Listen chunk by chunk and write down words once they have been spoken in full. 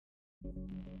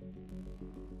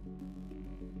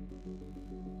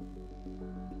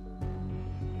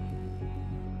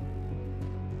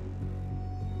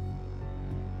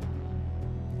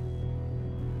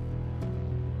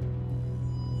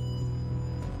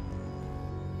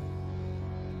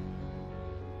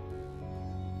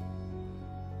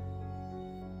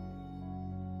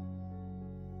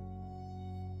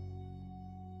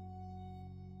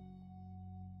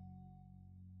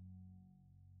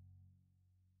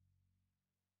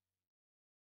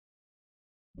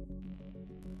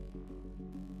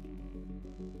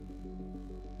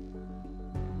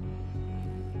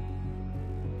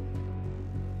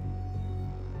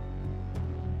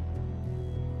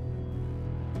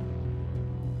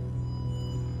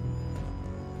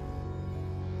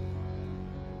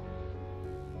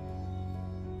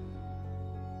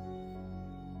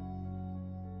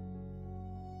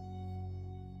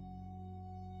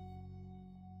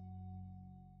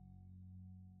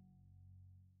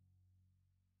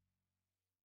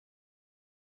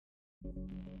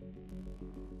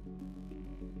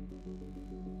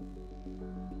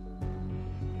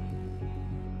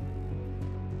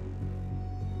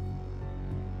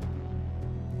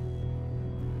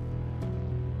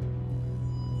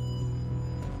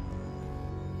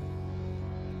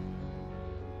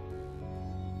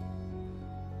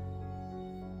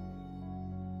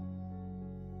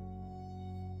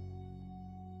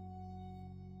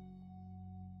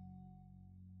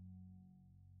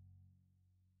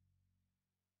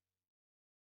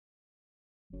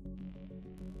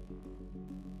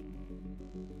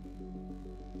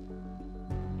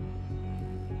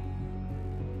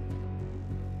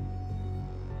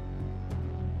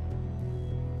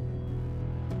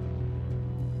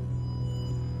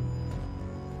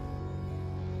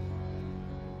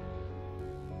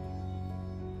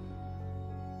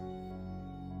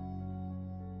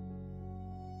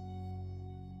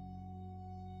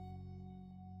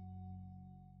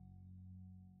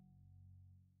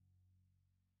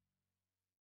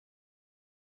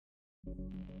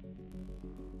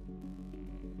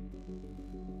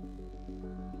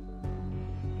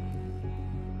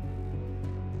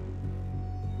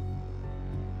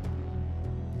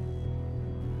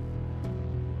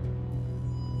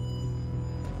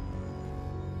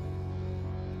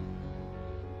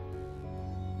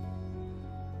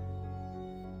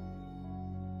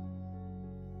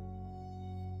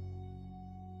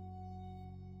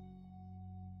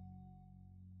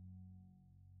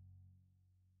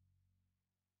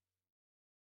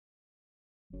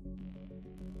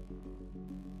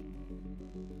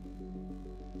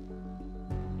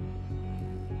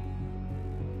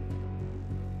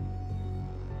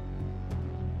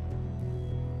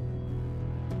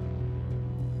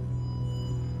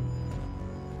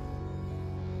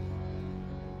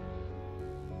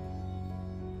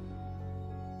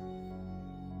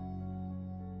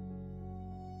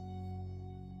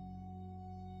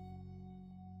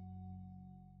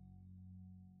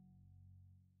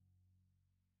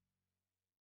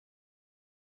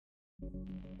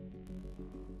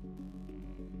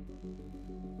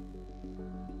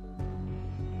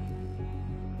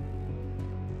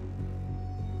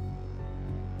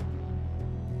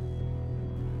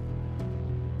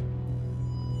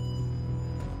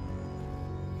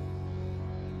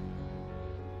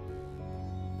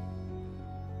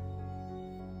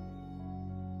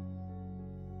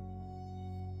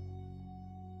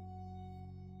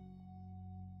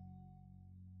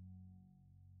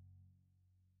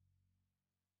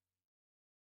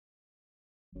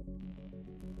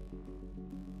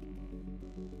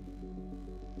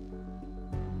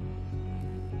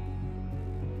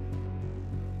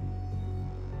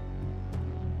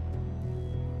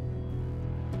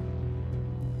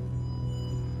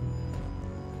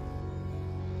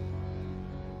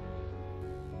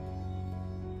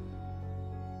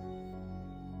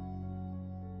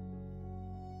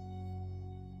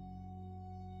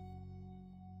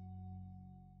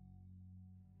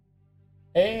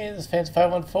Hey, this is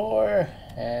Fancy514,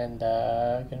 and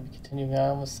gonna be continuing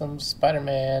on with some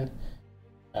Spider-Man.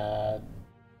 Uh,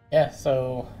 yeah,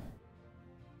 so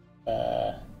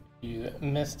you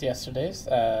missed yesterday's.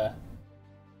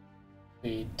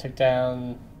 We took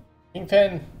down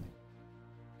Kingpin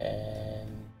and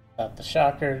got the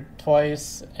Shocker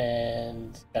twice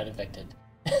and got evicted.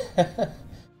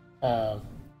 um,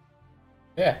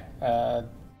 yeah,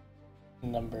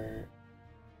 number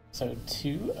episode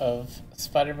 2 of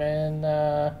Spider-Man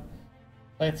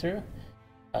playthrough.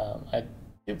 I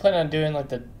do plan on doing like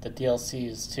the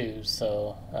DLCs too,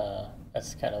 so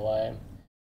that's kind of why I'm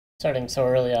starting so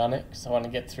early on it because I want to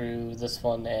get through this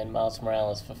one and Miles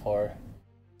Morales before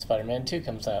Spider-Man 2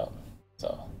 comes out.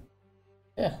 So,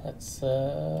 yeah, that's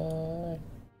down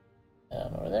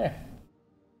over there.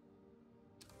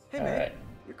 Hey, All man. right.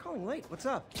 You're calling late. What's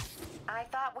up? I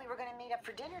thought we were gonna meet up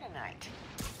for dinner tonight.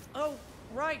 Oh,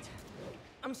 right.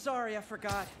 I'm sorry, I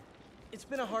forgot. It's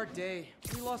been a hard day.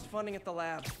 We lost funding at the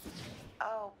lab.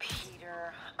 Oh,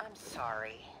 Peter, I'm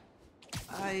sorry.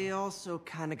 I also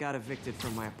kind of got evicted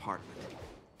from my apartment.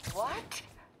 What?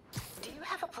 Do you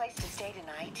have a place to stay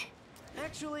tonight?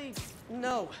 Actually,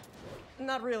 no.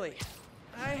 Not really.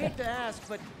 I hate to ask,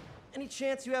 but any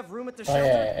chance you have room at the Oh shelter?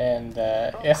 yeah, and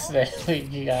yesterday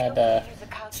we got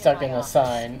stuck in a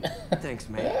sign. Thanks,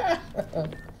 man.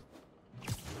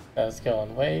 That was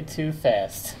going way too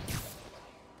fast.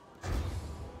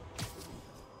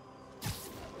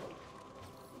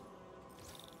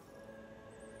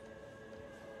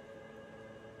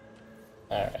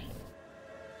 Alright.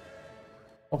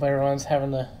 Hope everyone's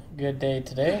having a good day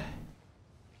today.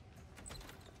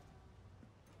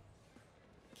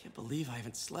 Can't believe I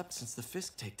haven't slept since the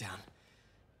Fisk takedown.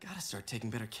 Gotta start taking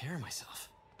better care of myself.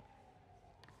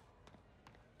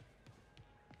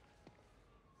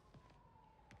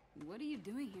 What are you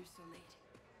doing here so late?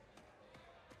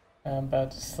 I'm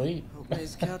about to sleep. Hope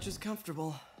May's couch is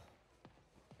comfortable.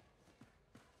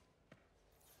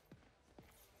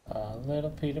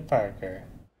 Little Peter Parker.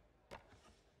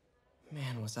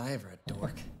 Man, was I ever a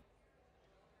dork.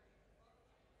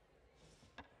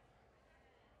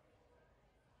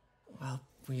 Well,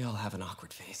 we all have an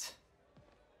awkward phase.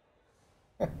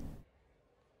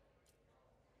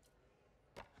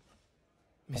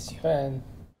 Miss you. Ben.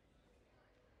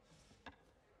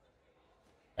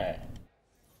 Alright.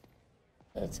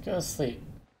 Let's go sleep.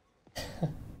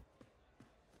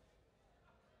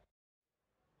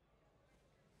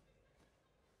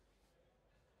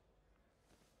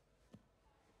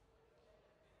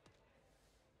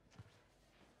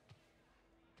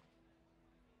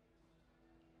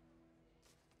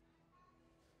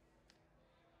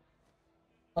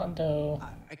 Hondo.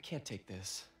 I can't take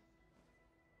this.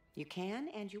 You can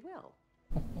and you will.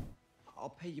 I'll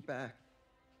pay you back.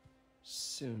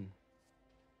 Soon.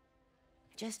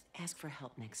 Just ask for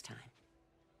help next time.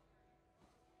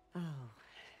 Oh,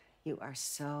 you are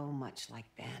so much like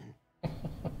Ben.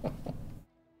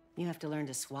 You have to learn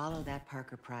to swallow that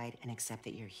Parker pride and accept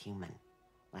that you're human,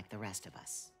 like the rest of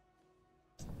us.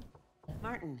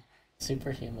 Martin.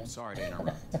 Superhuman. Sorry to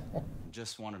interrupt.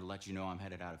 Just wanted to let you know I'm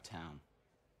headed out of town.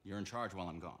 You're in charge while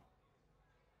I'm gone.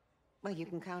 Well, you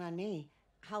can count on me.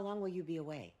 How long will you be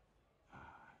away?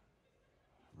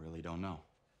 Really don't know.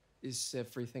 Is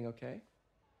everything okay?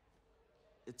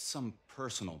 It's some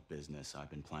personal business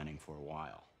I've been planning for a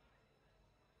while.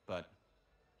 But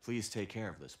please take care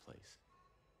of this place.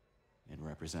 It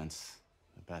represents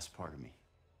the best part of me.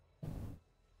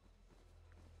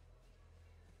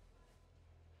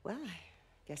 Well, I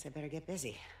guess I better get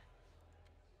busy.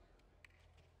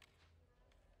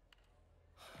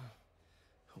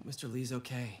 Hope Mr. Lee's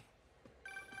okay.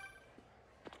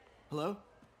 Hello?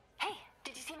 Hey,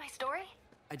 did you see my story?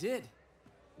 I did.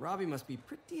 Robbie must be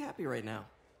pretty happy right now.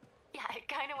 Yeah, it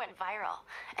kind of went viral.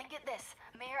 And get this,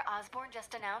 Mayor Osborne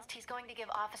just announced he's going to give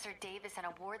Officer Davis an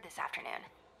award this afternoon.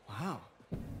 Wow.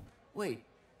 Wait,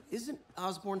 isn't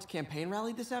Osborne's campaign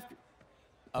rally this after?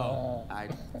 Oh, I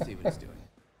see what he's doing.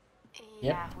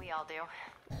 Yeah, we all do.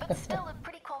 But still a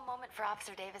pretty cool moment for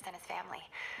Officer Davis and his family.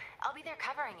 I'll be there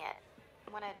covering it.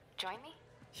 Wanna join me?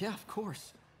 Yeah, of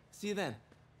course. See you then.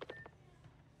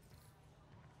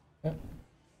 Yep.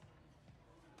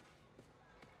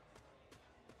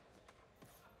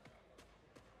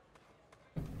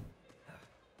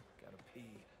 Gotta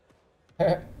pee.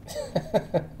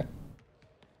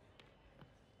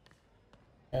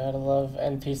 Gotta love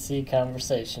NPC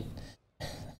conversation.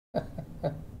 Alright,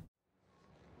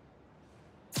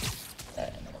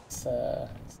 it's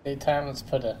daytime, let's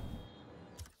put a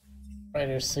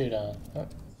writer suit on. Oh.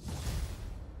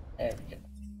 There we go.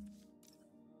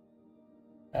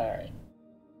 Alright.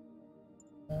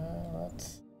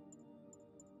 Let's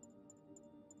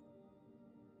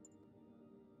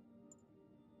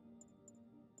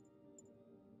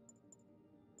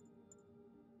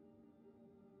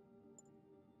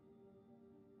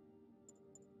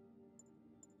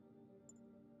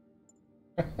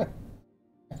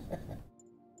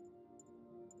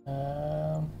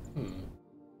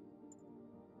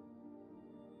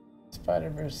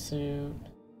Spider-Verse suit. You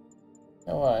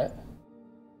know what?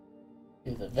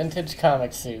 Do the vintage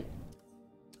comic suit.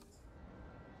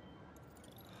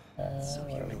 So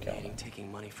Where are we humiliating going?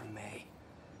 taking money from May.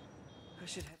 I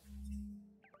should have.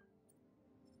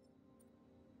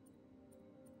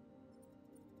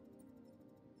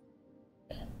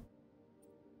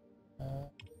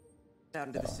 Out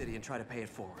into the city and try to pay it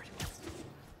forward.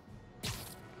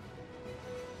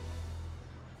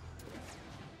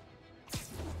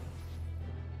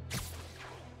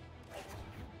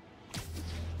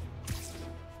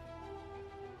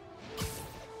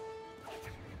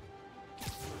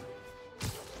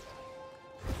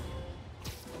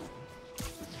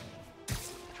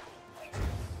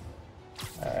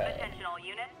 Attention all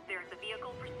units, there's a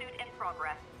vehicle pursuit in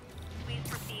progress. Please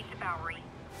proceed to Bowery.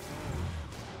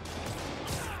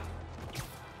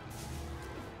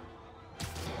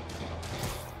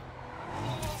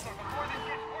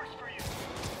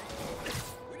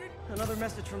 Another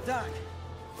message from Doc.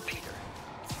 Peter,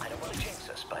 I don't want to jinx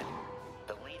us, but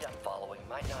the lead I'm following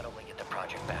might not only get the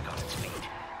project back on its feet,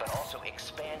 but also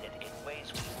expand it in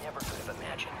ways we never could have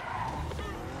imagined.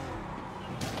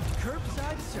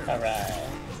 Curbside service. Alright.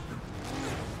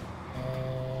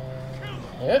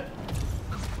 Yep.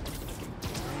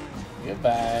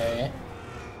 Goodbye.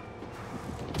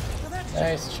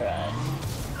 Nice try.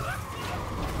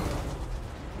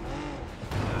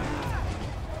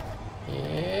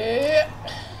 Yeah.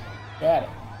 Got it.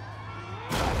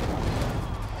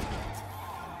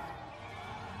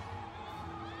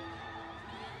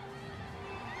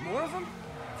 More of them?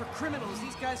 For criminals,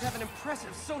 these guys have an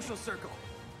impressive social circle.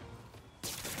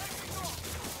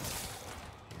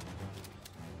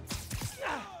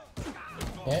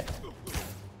 Yep.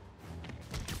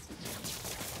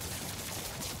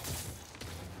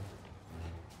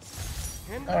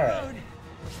 In the Alright. road.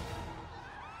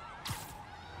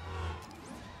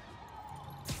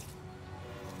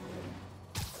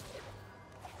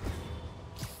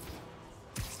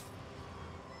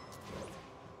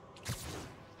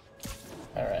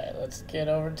 Alright, let's get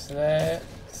over to that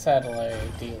satellite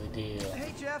dealy deal.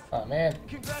 Hey, Jeff. Oh man.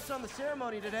 Congrats on the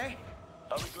ceremony today.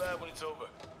 I'll be glad when it's over.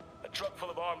 A truck full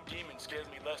of armed demons scares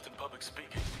me less than public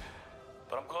speaking.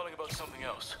 But I'm calling about something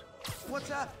else.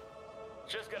 What's up?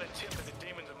 Just got a tip that the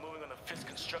demons are moving on the Fisk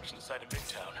construction site in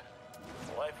Midtown.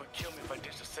 Life would kill me if I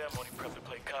ditched the ceremony prep to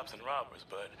play cops and robbers,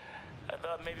 but I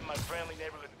thought maybe my friendly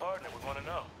neighborhood partner would want to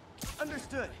know.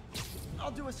 Understood.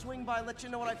 I'll do a swing by and let you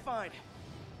know what I find.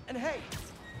 And hey,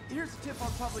 here's a tip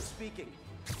on public speaking.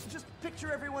 Just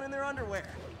picture everyone in their underwear.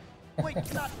 Wait,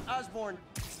 not Osborne.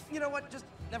 You know what? Just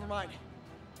never mind.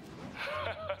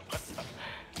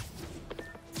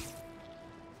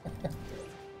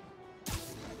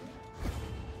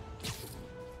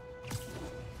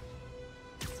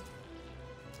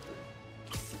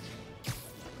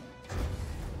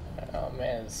 Oh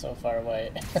man, it's so far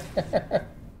away.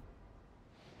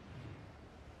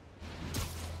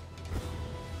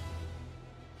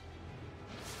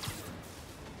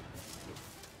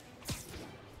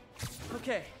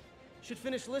 Okay, should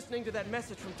finish listening to that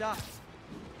message from Doc.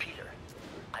 Peter,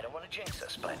 I don't want to jinx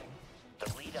us, but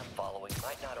the lead I'm following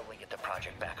might not only get the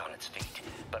project back on its feet,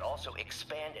 but also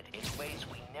expand it in ways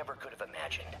we never could have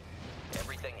imagined.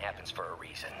 Everything happens for a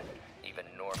reason, even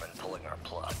Norman pulling our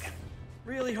plug.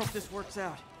 Really hope this works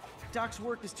out. Doc's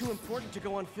work is too important to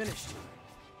go unfinished.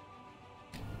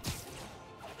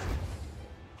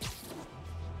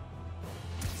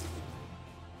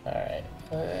 Alright.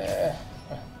 10:30.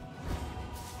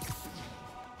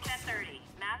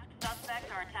 Masked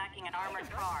suspects are attacking an armored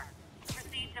car.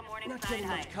 Proceed to Not Morningside getting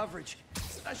much Heights. coverage.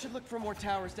 I should look for more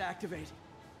towers to activate.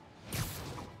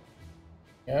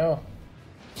 Go.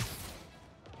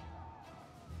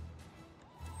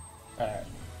 Alright.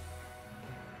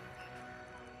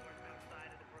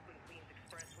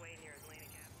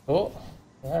 Cool.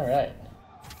 Alright.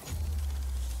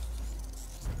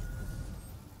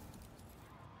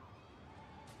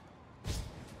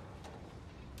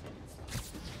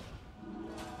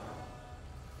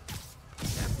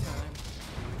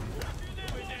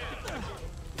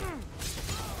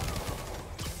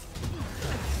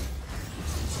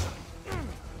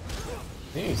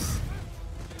 Jeez.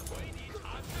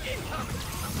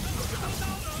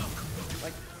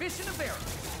 Like fish in a barrel.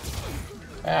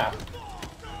 Ah.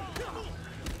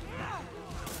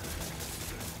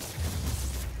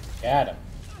 Got him.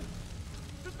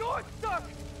 The door's stuck!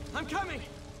 I'm coming!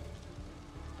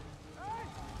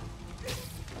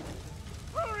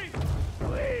 Hurry!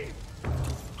 Please!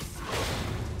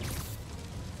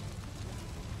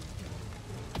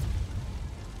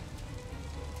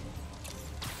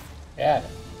 Got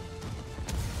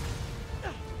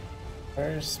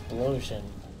it. Explosion.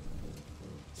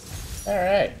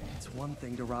 Alright. It's one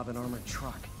thing to rob an armored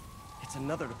truck. It's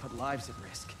another to put lives at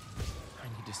risk. I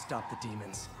need to stop the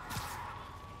demons.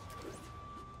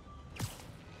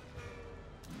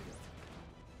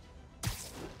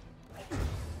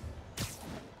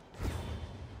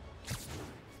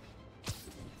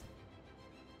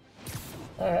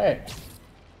 All right.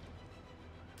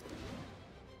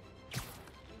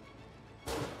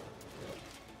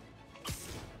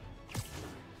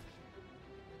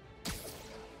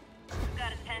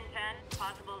 Got a 1010,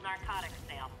 possible narcotics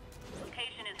sale.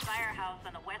 Location is Firehouse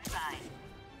on the west side.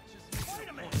 Wait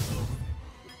a minute!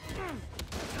 I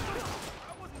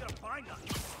wasn't gonna find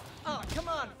nothing. Oh, come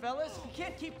on, fellas. You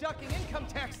can't keep ducking income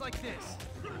tax like this.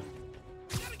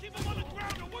 Gotta keep them on the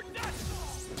ground or we're done!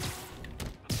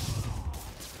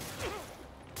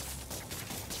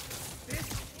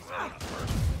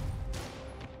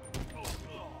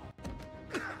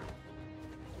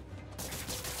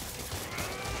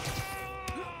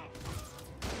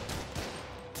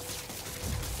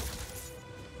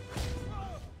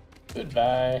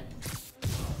 Goodbye.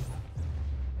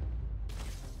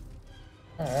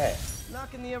 All right.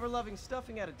 Knocking the ever-loving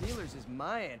stuffing out of dealers is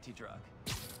my anti-drug.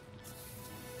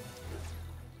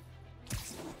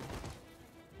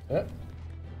 Yep.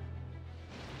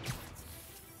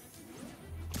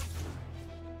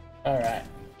 All right.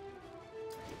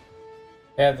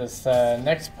 Yeah, this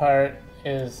next part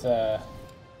is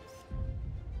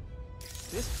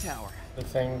This tower. the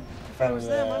thing If I from was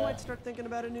them, I the might start thinking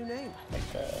about a new name. like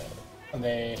when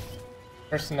they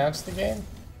first announced the game.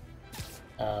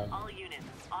 All units,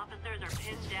 officers are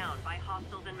pinned down by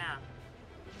hostiles en masse.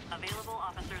 Available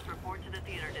officers report to the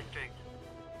theater district.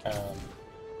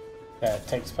 That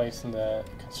takes place in the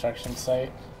construction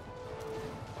site.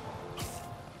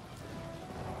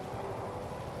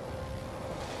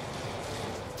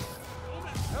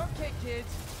 Okay, kids.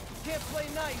 You can't play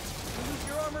nice. You lose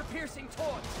your armor-piercing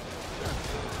toys.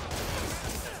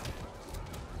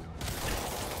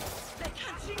 再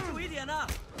看清楚一点啊！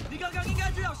你刚刚应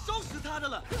该就要收拾他的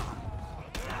了。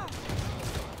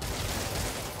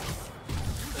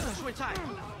睡菜，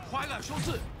快来收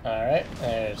拾。 All right,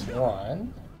 there's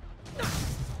one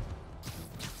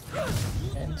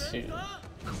and two.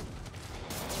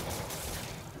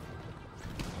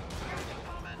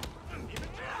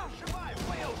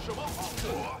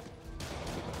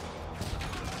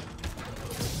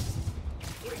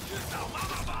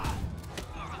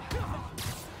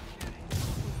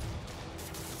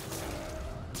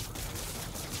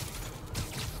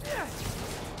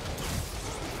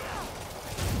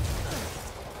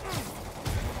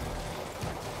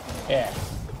 Yeah.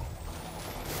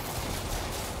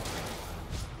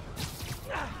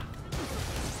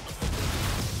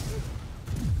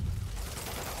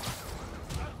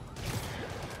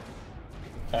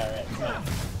 All right.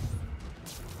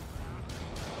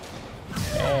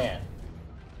 Damn.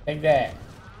 Take that.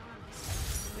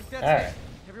 Think that's All it? right.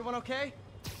 Everyone okay?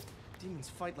 Demons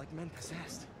fight like men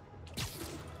possessed.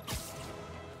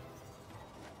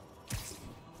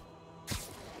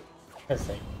 That's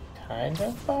like kind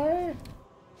of far.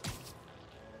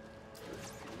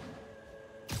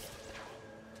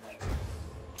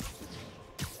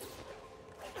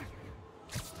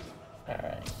 All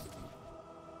right.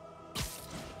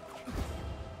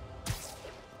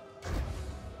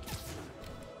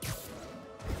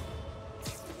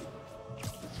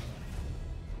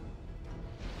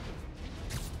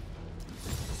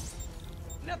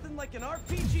 Nothing like an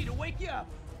RPG to wake you up.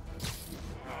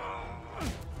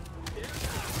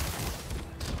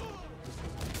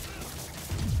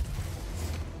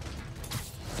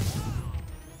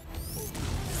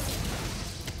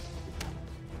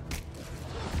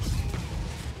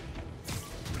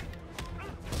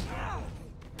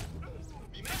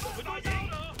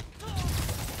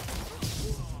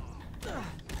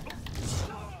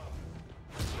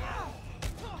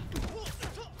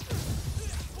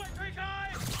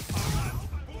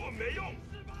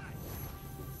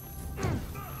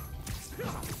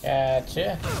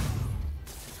 Gotcha.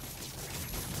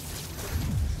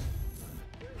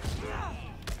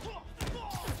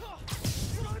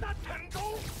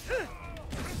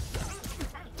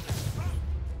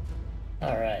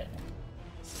 All right.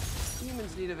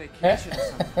 Humans need a vacation or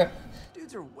something.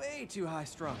 Dudes are way too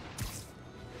high-strung.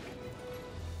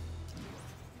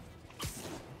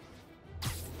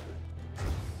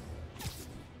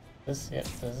 This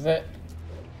is it.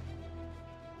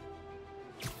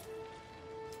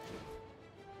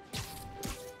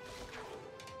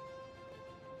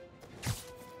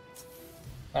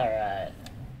 All right.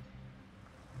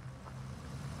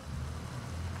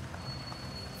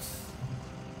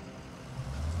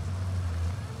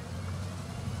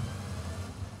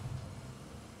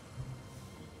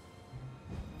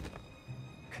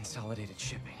 Consolidated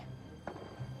shipping.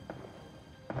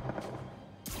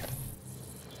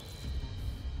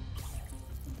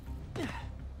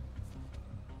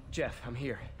 Jeff, I'm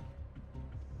here.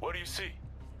 What do you see?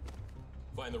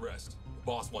 Find the rest.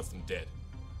 Boss wants them dead.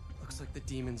 Looks like the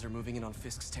demons are moving in on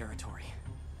Fisk's territory.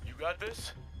 You got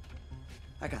this?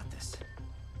 I got this.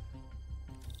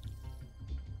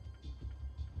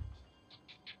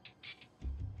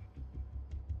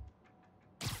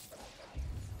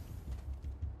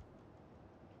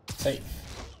 Safe.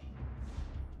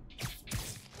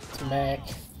 Smack.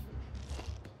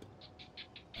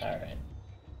 Alright.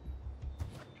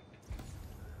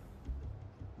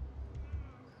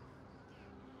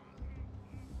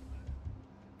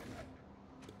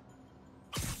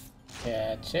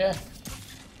 Gotcha.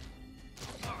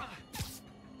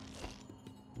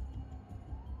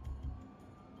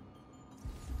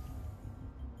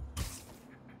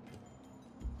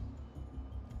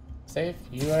 Safe,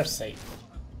 you are safe.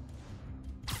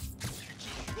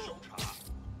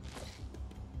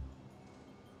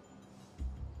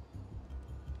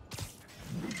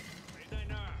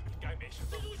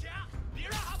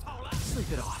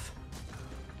 Sleep it off.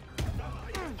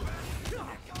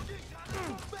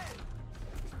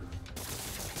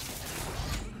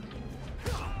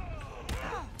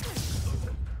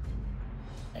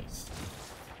 Nice.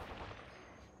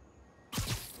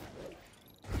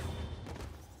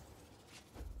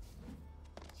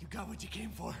 You got what you came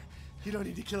for. You don't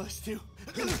need to kill us too.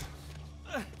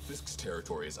 Fisk's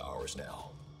territory is ours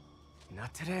now.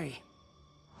 Not today.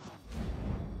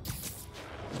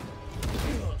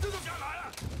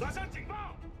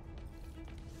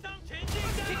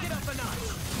 Kick it up a notch.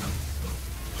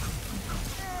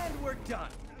 And we're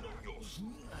done.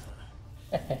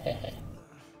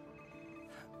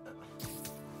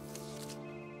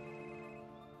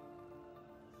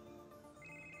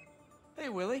 Hey,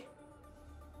 Willie.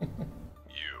 You.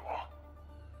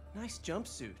 Nice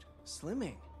jumpsuit.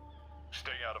 Slimming.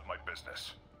 Stay out of my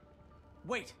business.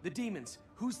 Wait, the demons.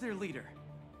 Who's their leader?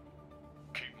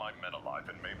 Keep my men alive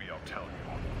and maybe I'll tell you.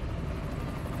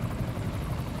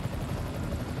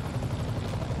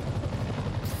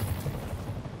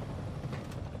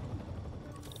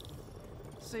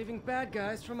 Saving bad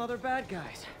guys from other bad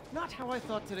guys. Not how I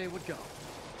thought today would go.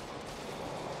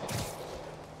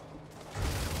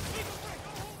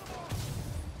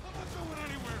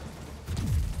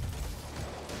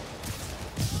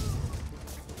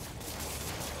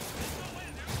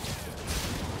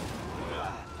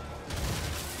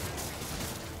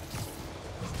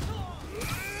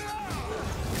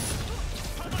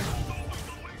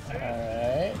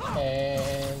 Alright,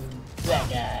 and that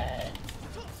guy.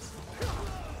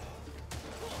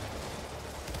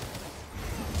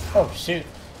 Oh shoot.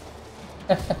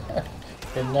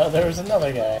 Didn't know there was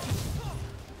another guy.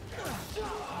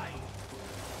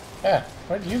 Ah,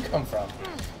 where'd you come from?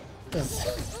 This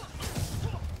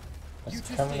You is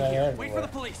two coming stay out here. everywhere. Wait for the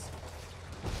police.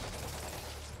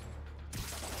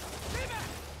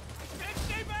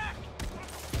 Stay back!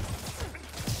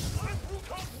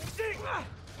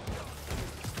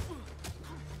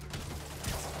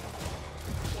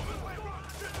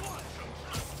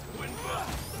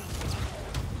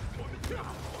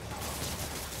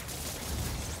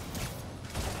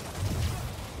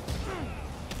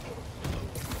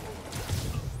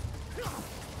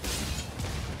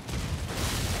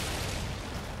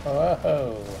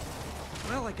 Whoa.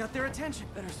 Well, I got their attention.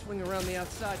 Better swing around the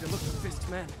outside to look for Fisk's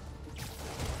men.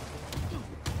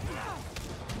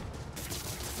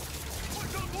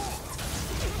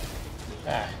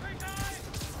 Ah.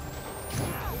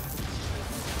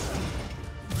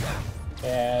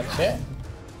 Gotcha.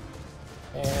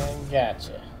 And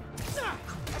gotcha.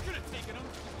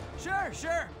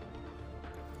 Sure.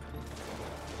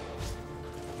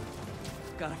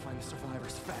 Gotta find the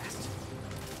survivors fast.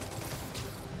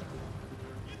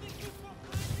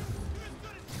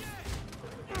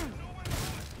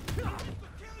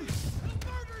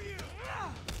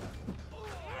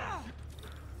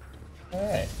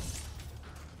 Alright.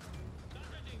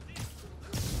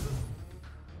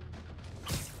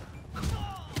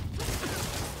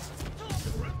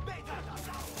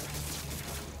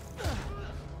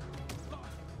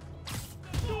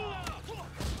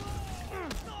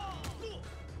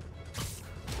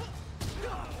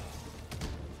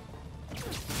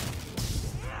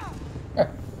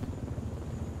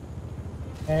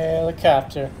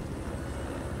 Helicopter.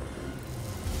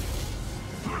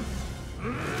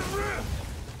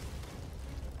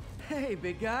 Hey,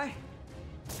 big guy.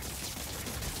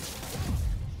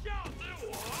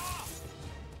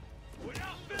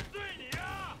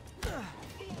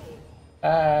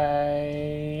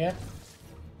 I...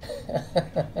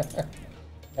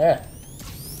 yeah.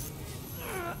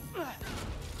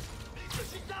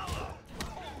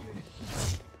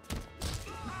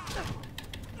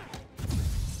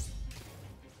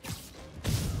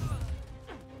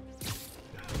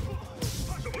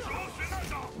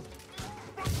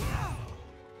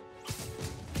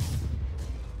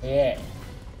 Yeah.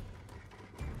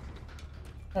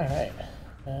 Alright.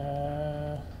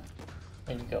 Where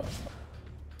you go?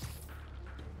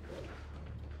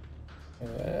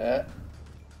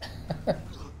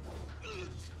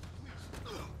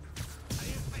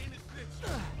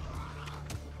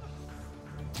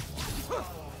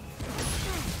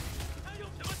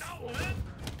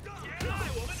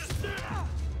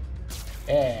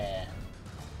 Yeah.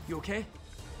 You okay?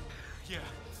 Yeah.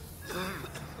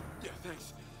 Yeah,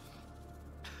 thanks.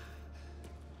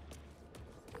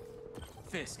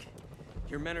 Fisk,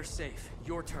 your men are safe.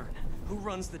 Your turn. Who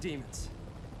runs the demons?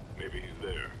 Maybe he's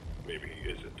there. Maybe he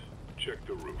isn't. Check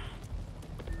the roof.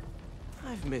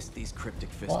 I've missed these cryptic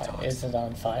Fisk What? talks. Is it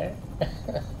on fire?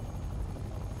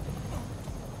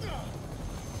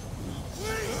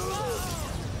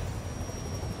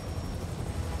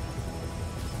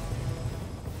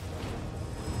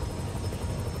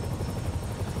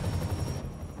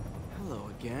 Hello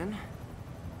again.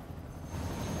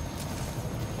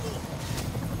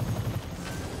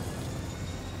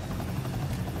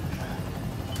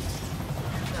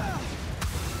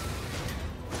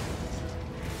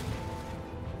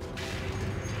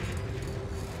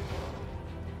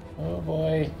 Oh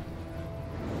boy.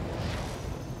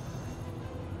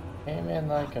 Came in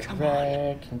like a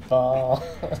wrecking ball.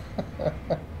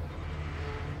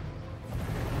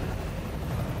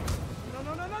 No,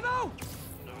 no, no, no, no!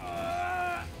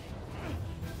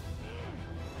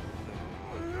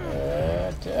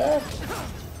 Duck.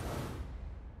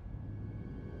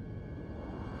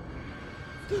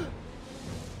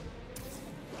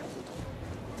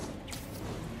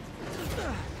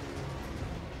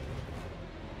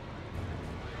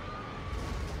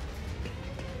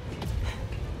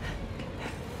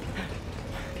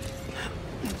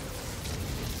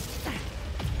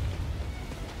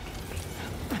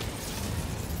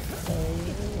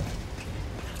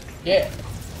 Yeah.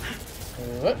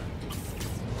 What?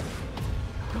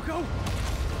 Go, go!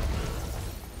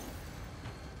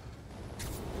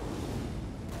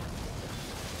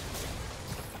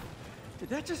 Did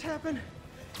that just happen?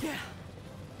 Yeah.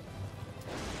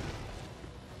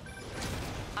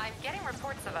 I'm getting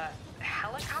reports of a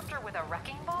helicopter with a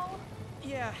wrecking ball.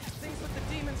 Yeah, things with the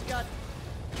demons got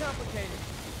complicated.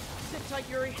 Sit tight,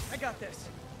 Yuri. I got this.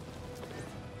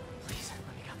 Please,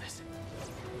 let me got this.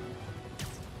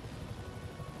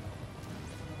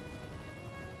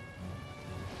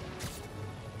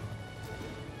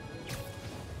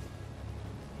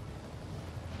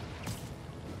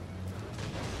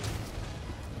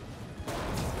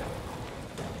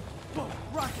 Whoa,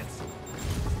 rockets!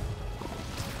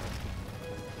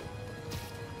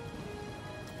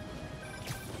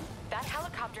 That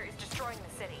helicopter is destroying the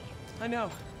city. I know.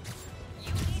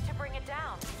 You need to bring it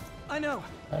down. I know.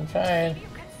 I'm trying. Maybe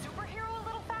you could superhero a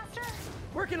little faster?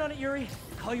 Working on it, Yuri.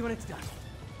 Call you when it's done.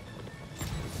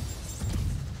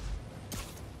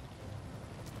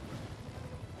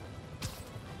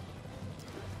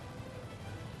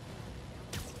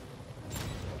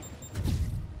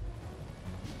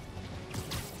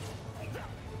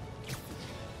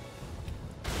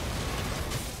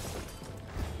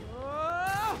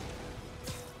 Oh!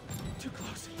 Too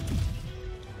close.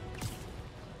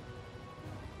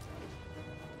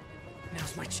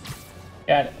 Now's my chance.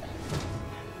 Got it.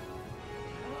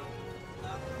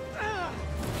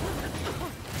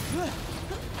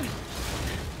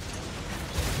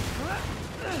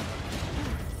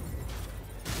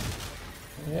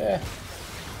 Yeah.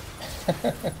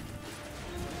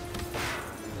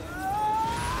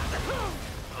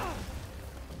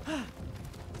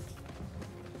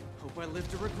 Hope I live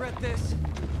to regret this.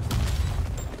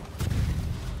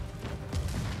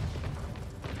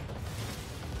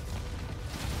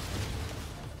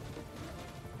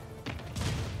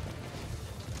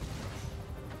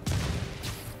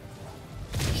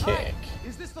 Kick.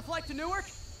 Is this the flight to Newark?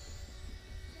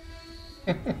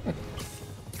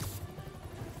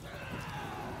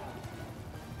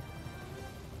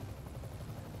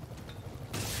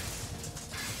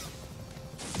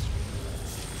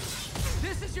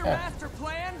 This is your master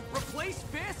plan? Replace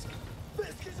Fisk?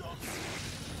 Fisk is up.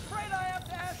 Afraid I have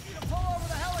to ask you to pull over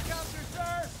the helicopter,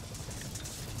 sir.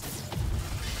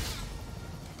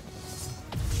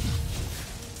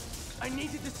 I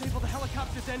need to disable the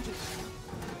helicopter's engine.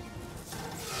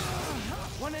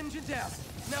 One engine down.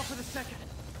 Now for the second.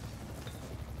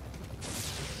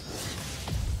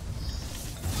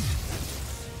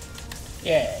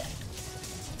 Yeah.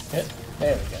 Good.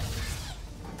 There we go.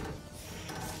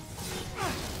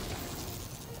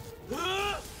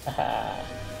 Haha.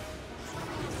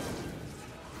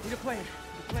 Need a plan. Need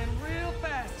a plan real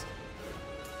fast.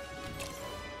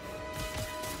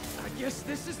 guess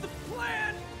this is the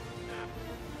plan!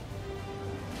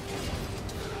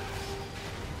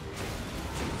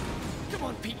 Come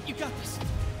on, Pete, you got this!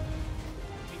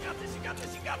 You got this, you got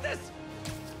this, you got this!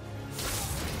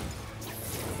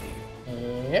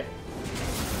 Yep.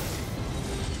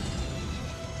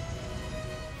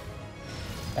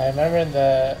 I remember in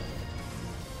the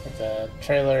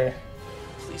trailer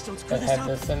Please don't screw that this had up.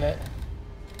 this in it.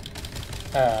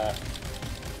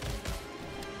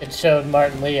 It showed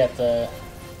Martin Lee at the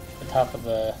top of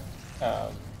the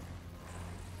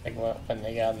like when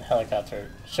they got in the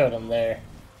helicopter, it showed him there.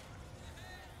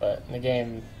 But in the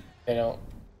game, they don't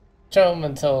show him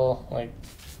until like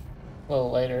a little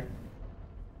later.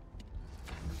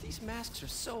 These masks are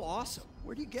so awesome.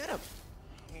 Where do you get them?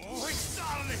 Oh,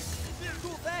 exciting!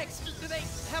 Cool, thanks. Do they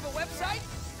have a website?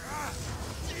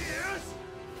 Yes!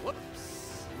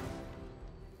 Whoops.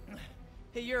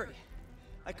 Hey, Yuri.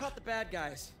 I caught the bad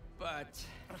guys, but...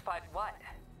 But what?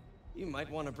 You might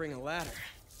want to bring a ladder.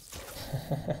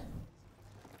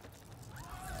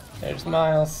 There's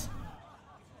Miles.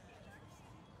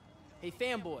 Hey,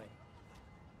 fanboy.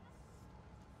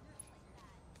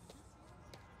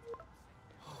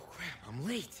 Oh, crap, I'm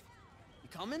late. You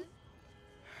coming?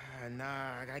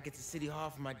 Nah, I gotta get to City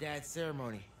Hall for my dad's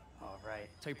ceremony. All right.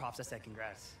 Tell your pops I said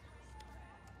congrats.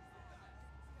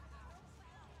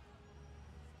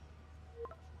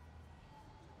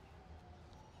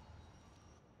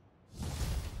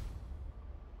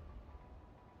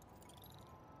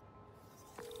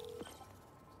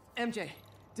 MJ,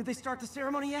 did they start the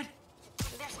ceremony yet?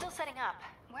 They're still setting up.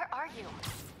 Where are you?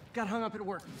 Got hung up at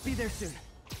work. Be there soon.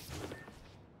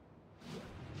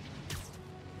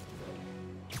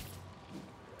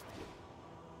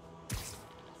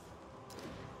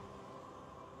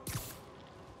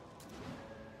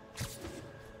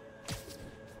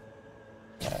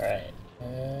 Alright.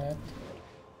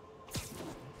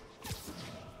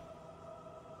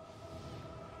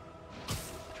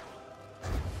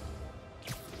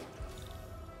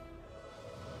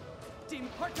 Team,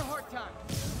 heart-to-heart time.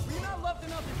 Were you not loved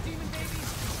enough as demon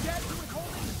babies? Dad too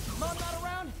withholding? Mom not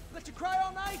around? Let you cry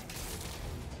all night?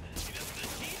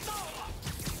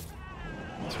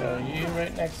 Throw you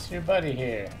right next to your buddy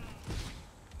here.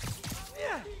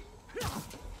 Yeah.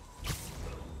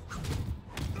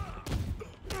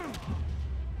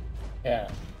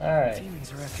 Yeah. Alright.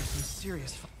 Demons are after some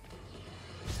serious fun.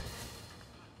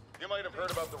 You might have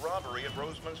heard about the robbery at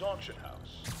Roseman's auction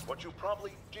house. What you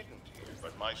probably didn't hear,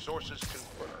 but my sources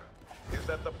confirm, is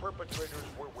that the perpetrators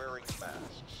were wearing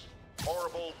masks.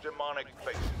 Horrible, demonic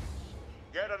faces.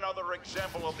 Yet another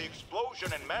example of the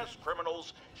explosion in mass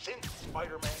criminals since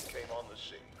Spider-Man came on the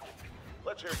scene.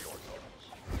 Let's hear your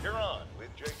thoughts. You're on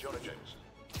with J. Jonah Jameson.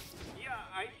 Yeah,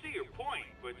 I see your point,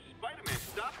 but Spider-Man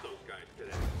stopped those guys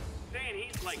today. Saying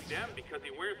he's like them because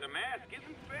he wears a mask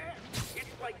isn't fair.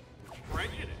 It's like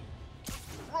prejudice.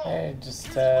 Hey,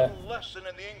 just lesson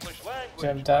in the English language,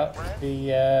 jumped out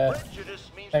the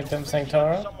Sanctum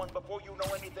Sanctorum. Someone before you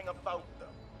know anything about them.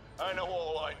 I know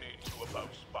all I need to about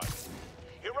Spider.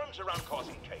 He runs around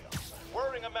causing chaos,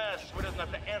 wearing a mask so he doesn't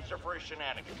have to answer for his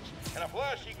shenanigans, and a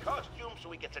flashy costume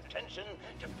so he gets attention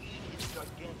to feed his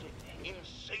gigantic,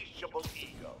 insatiable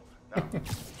ego. Now,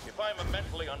 if I'm a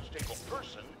mentally unstable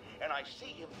person and I see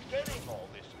him getting all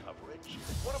this coverage,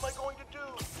 what am I going to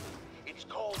do? It's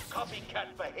called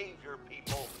copycat behavior,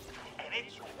 people, and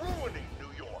it's ruining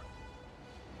New York.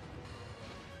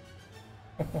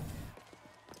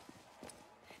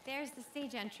 There's the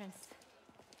stage entrance.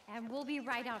 And we'll be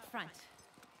right out front.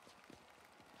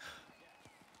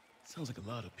 Sounds like a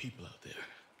lot of people out there.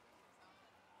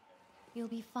 You'll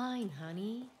be fine,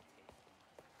 honey.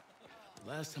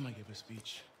 Last time I gave a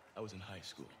speech, I was in high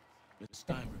school. Mr.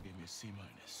 Steinberg gave me a C-.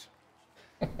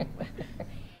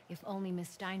 If only Miss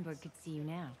Steinberg could see you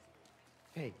now.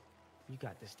 Hey, you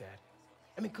got this, Dad.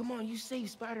 I mean, come on, you saved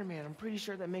Spider-Man. I'm pretty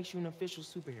sure that makes you an official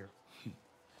superhero.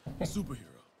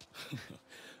 Superhero.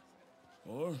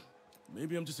 Or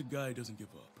maybe I'm just a guy who doesn't give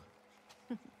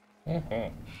up. Come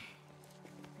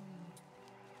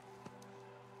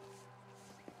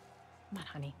on,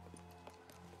 honey.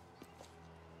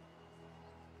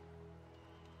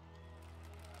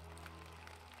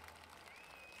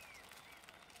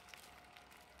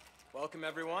 Welcome,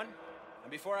 everyone. And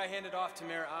before I hand it off to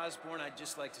Mayor Osborn, I'd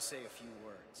just like to say a few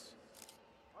words.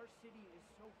 Our city is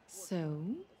so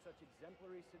So? such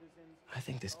exemplary citizens. I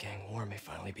think this gang war may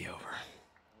finally be over.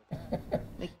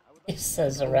 He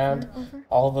says around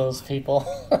all those people.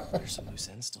 There's some loose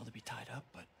ends still to be tied up,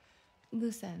 but...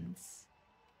 Loose ends.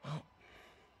 Well,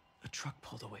 a truck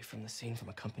pulled away from the scene from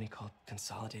a company called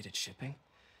Consolidated Shipping.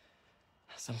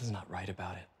 Something's not right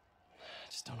about it.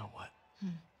 Just don't know what.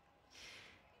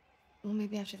 Well,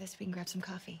 maybe after this we can grab some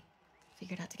coffee.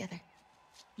 Figure it out together.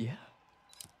 Yeah.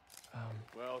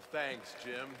 Well, thanks,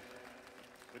 Jim.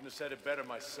 Couldn't have said it better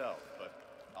myself, but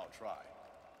I'll try.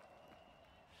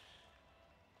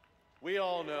 We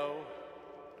all know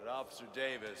that Officer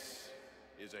Davis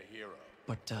is a hero.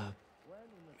 But,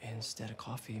 instead of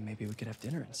coffee, maybe we could have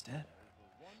dinner instead.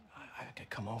 I could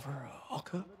come over, I'll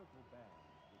cook.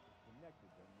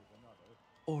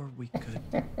 Or we could,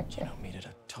 meet at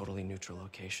a totally neutral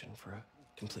location for a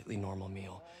completely normal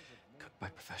meal, cooked by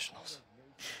professionals.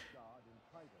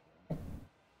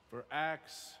 For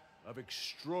acts of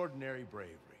extraordinary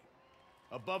bravery,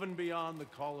 above and beyond the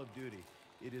call of duty,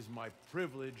 it is my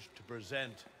privilege to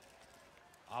present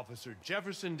Officer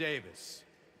Jefferson Davis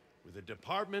with the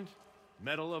Department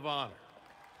Medal of Honor.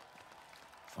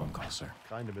 Phone call, sir.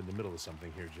 Kind of in the middle of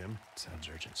something here, Jim. Sounds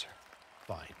urgent, sir.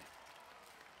 Fine.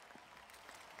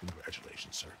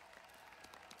 Congratulations, sir.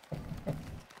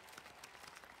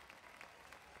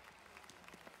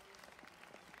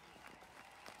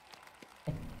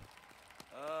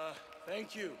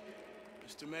 Thank you,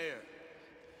 Mr. Mayor.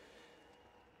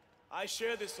 I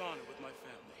share this honor with my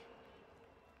family.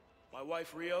 My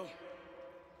wife, Rio,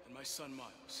 and my son,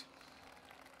 Miles.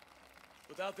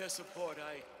 Without their support,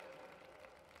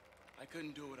 I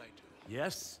couldn't do what I do.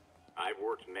 Yes? I've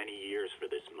worked many years for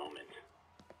this moment.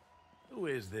 Who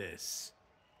is this?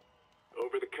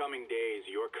 Over the coming days,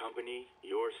 your company,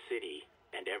 your city,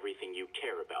 and everything you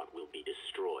care about will be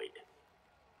destroyed.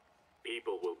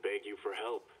 People will beg you for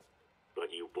help,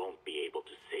 but you won't be able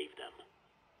to save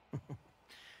them.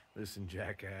 Listen,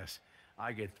 jackass,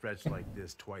 I get threats like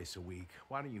this twice a week.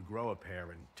 Why don't you grow a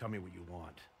pair and tell me what you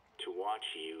want? To watch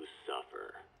you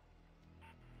suffer.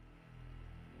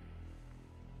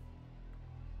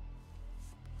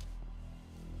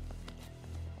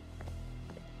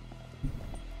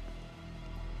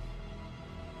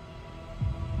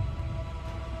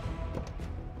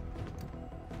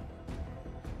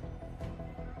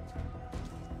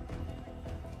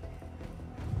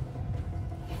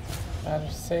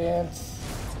 Understands.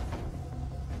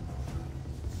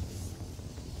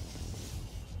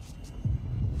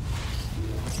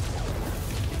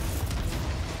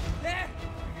 There!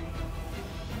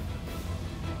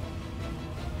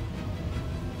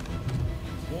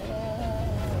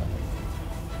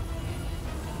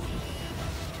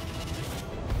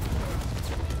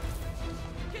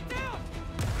 Get down!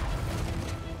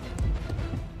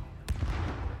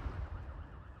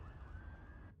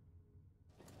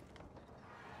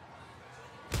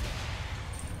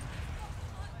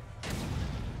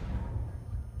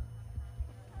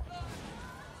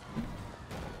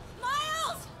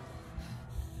 Miles!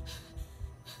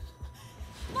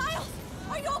 Miles!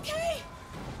 Are you okay?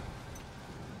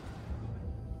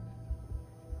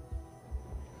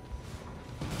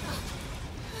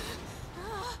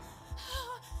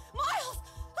 Miles!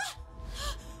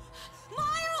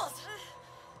 Miles!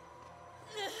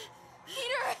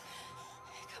 Peter!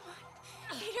 Come on.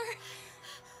 Peter!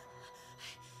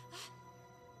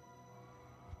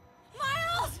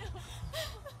 Miles!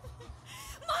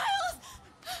 Miles!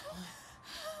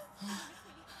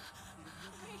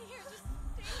 Right here, just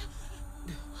stay with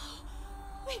me.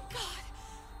 Thank God.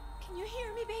 Can you hear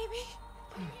me, baby?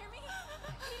 Can you hear me?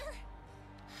 Peter?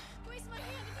 Twist my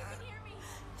hand if you can hear me.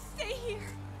 Stay here.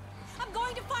 I'm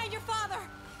going to find your father.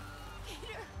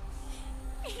 Peter.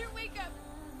 Peter, wake up.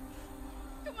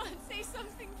 Come on, say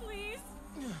something, please.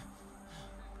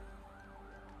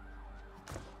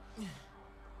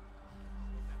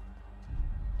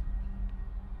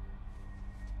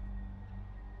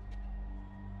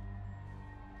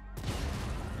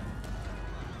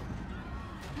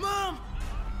 Mom!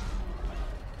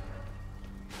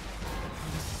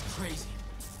 This is crazy.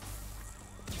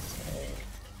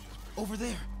 Over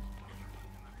there.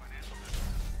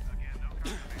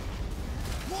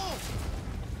 Whoa!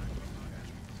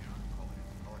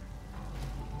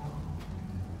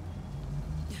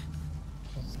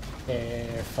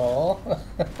 Careful.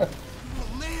 Oh,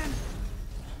 man!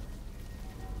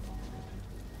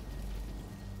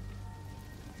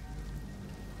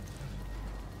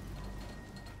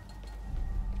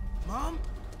 Mom?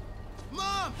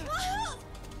 Mom!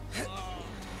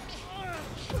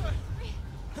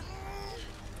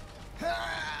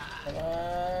 Come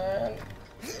on.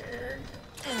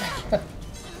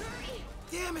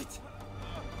 Damn it!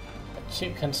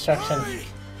 Cheap construction. Hurry!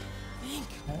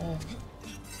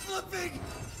 Flipping!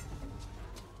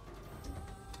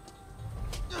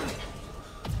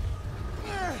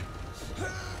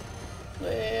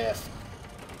 Lift.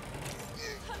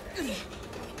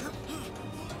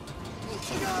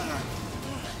 Got her!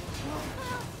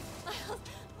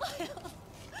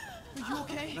 Are you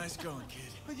okay? Nice going,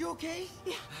 kid. Are you okay?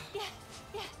 Yeah.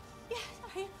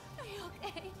 Are you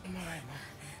okay? I'm alright, Mom.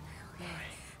 I'm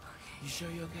alright. You sure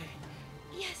you're okay?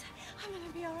 Yes, I'm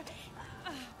gonna be alright.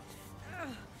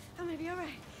 I'm gonna be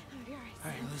alright.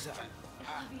 Alright, Lisa. I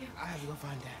love you. I have to go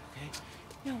find Dad, okay?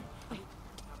 No, wait.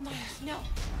 Miles, no.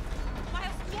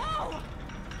 Miles, no!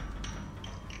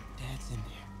 Dad's in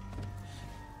there.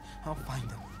 I'll find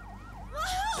him.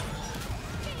 Miles!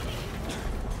 Baby!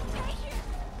 Stay here!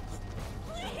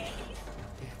 Please!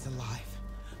 Dad's alive.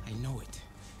 I know it.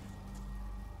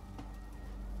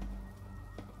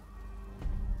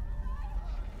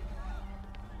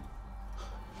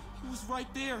 He was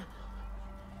right there.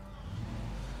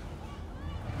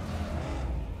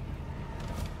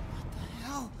 What the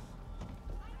hell?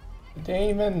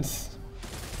 Demons.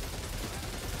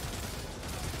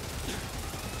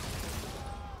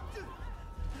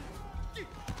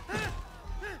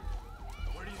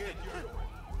 Where do you think you're going?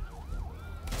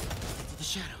 To the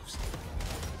shadows.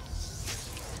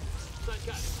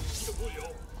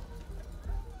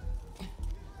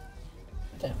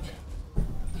 Damn.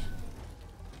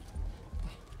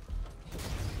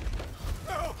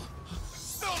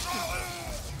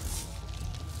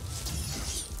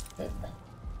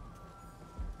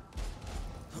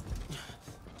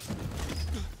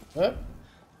 Whoop.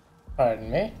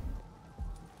 Pardon me.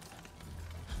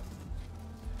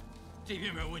 这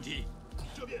边没有问题，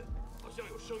这边好像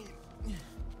有声音。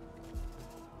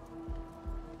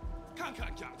看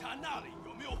看讲坛那里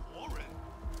有没有活人。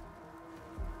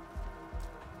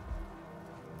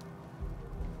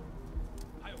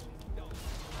还有什么要？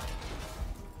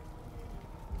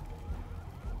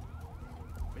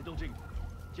没动静，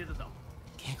接着走。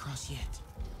Can't cross yet.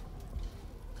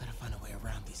 Gotta find a way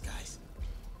around these guys.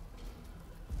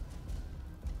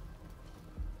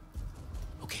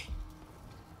 Okay.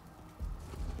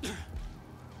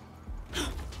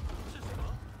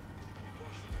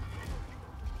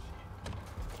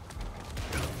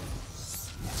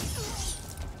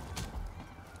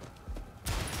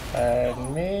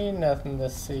 Pardon me, nothing to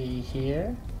see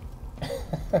here.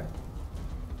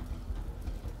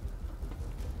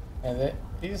 And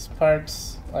these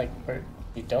parts, like where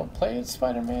you don't play as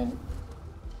Spider-Man,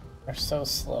 are so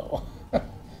slow.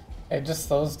 It just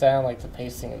slows down like the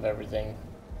pacing of everything.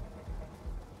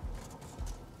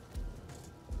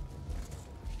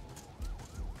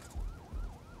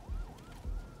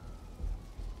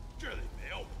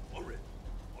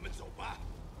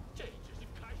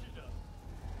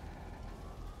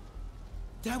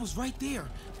 Dad was right there.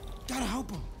 Gotta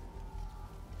help him.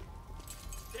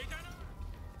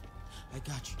 I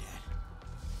got you, Dad.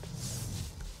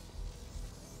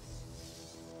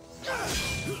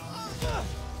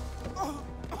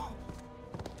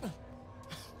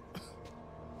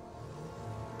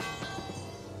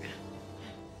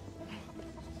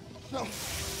 No.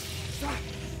 Stop.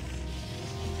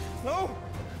 No.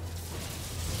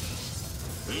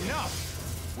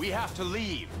 Enough! We have to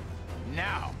leave.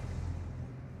 Now.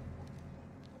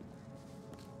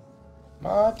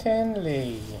 Martin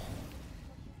Lee.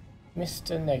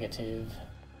 Mr. Negative.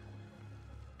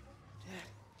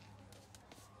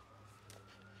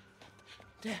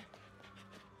 Dad.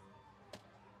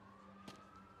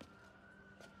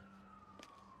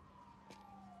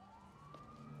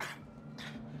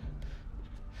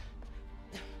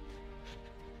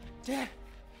 Dad.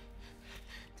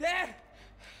 Dad.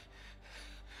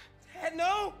 Dad,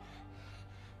 no.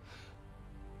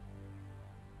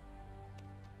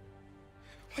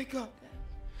 Wake up, Dad.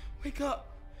 Wake up.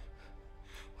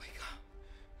 Wake up.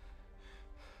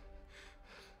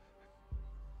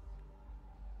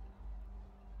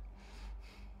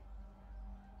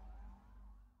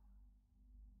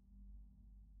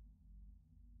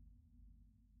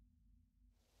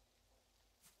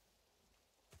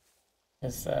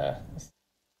 This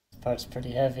part's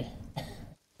pretty heavy.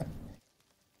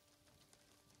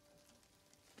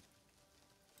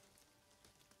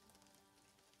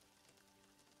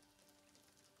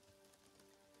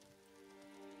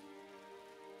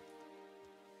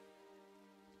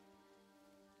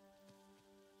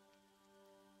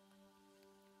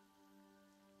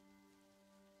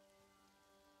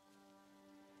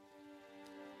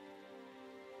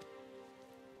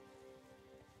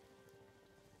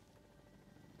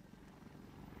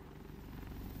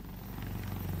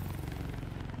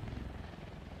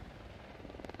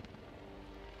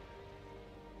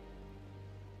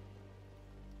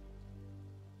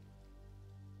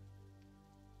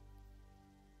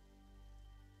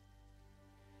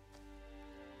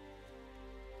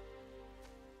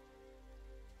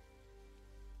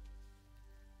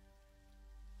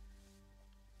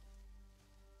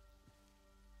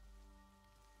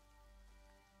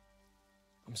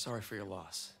 I'm sorry for your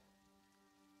loss.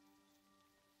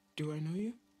 Do I know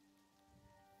you?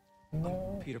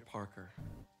 No. I'm Peter Parker.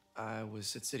 I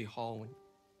was at City Hall when...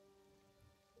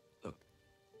 Look,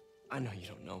 I know you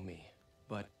don't know me,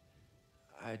 but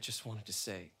I just wanted to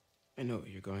say... I know what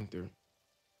you're going through.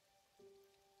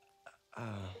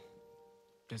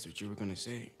 That's what you were gonna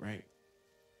say, right?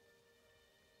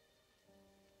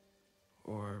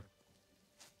 Or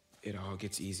it all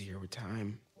gets easier with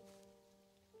time.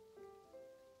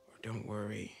 Or don't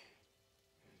worry.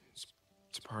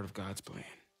 It's part of God's plan.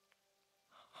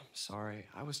 I'm sorry.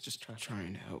 I was just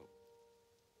trying to help.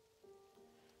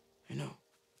 I know.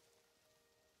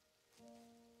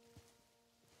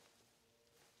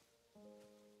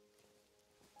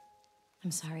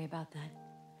 I'm sorry about that.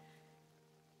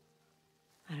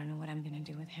 I don't know what I'm gonna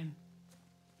do with him.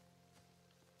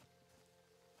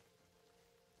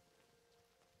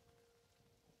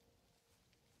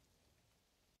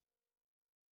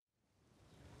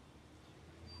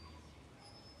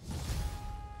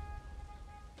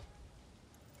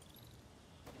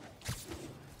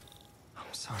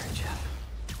 I'm sorry, Jeff.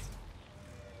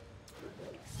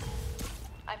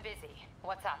 I'm busy.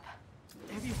 What's up?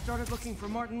 Have you started looking for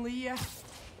Martin Lee yet?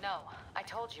 No, I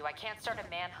told you I can't start a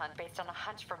manhunt based on a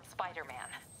hunch from Spider-Man.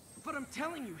 But I'm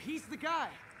telling you, he's the guy.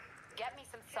 Get me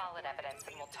some solid evidence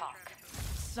and we'll talk.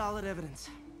 Solid evidence.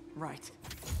 Right.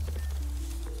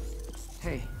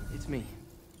 Hey, it's me.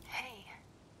 Hey,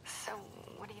 so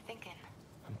what are you thinking?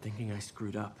 I'm thinking I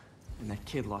screwed up, and that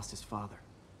kid lost his father.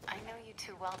 I know you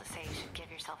too well to say you should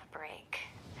give yourself a break.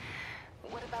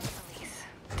 What about the police?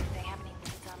 Do they have any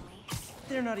leads on Lee?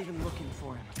 They're not even looking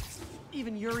for him.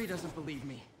 Even Yuri doesn't believe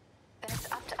me. Then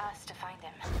it's up to us to find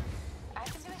him.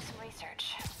 I've been doing some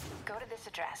research. Go to this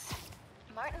address.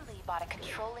 Martin Lee bought a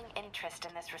controlling interest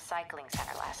in this recycling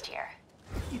center last year.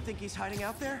 You think he's hiding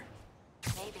out there?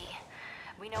 Maybe.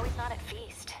 We know he's not at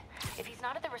Feast. If he's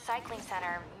not at the recycling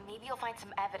center, maybe you'll find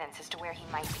some evidence as to where he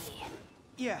might be.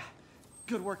 Yeah.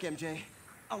 Good work, MJ.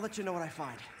 I'll let you know what I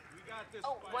find.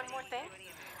 Oh, one more thing.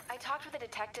 I talked with a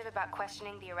detective about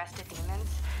questioning the arrested demons.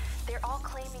 They're all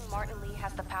claiming Martin Lee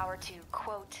has the power to,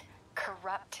 quote,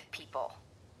 corrupt people.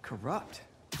 Corrupt?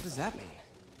 What does that mean?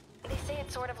 They say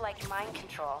it's sort of like mind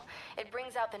control. It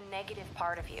brings out the negative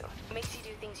part of you. Makes you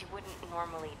do things you wouldn't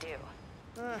normally do.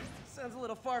 Sounds a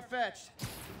little far-fetched.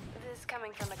 This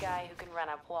coming from a guy who can run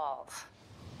up walls.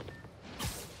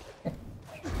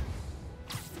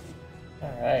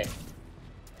 Alright.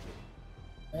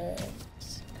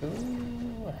 Let's go.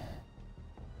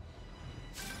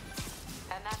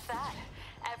 And that's that.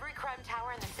 Every crime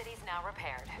tower in the city's now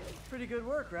repaired. Pretty good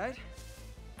work, right?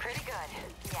 Pretty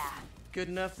good, yeah. Good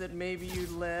enough that maybe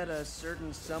you'd let a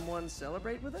certain someone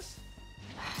celebrate with us?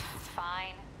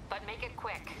 Fine, but make it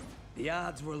quick. The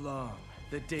odds were long,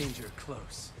 the danger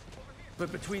close.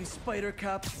 But between Spider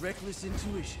Cop's reckless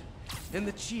intuition and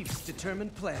the Chief's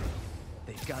determined planning,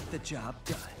 they got the job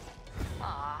done.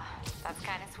 Aw, that's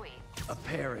kind of sweet. A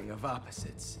pairing of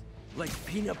opposites, like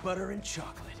peanut butter and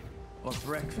chocolate, or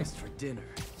breakfast for dinner.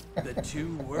 The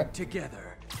two work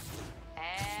together.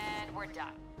 And we're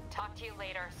done. Talk to you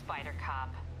later, Spider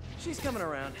Cop. She's coming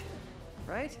around,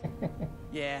 right?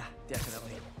 Yeah,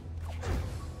 definitely.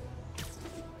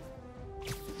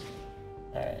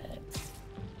 Alright.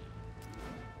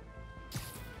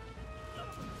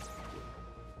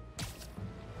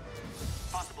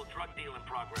 Possible drug deal in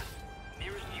progress.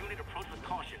 Nearest unit approach with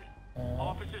caution.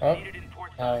 Officers Oh, needed in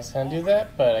port. I was gonna do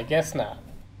that, but I guess not.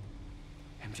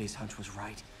 MJ's hunch was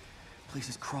right. Place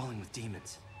is crawling with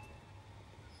demons.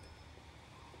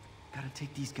 Gotta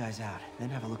take these guys out, then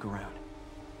have a look around.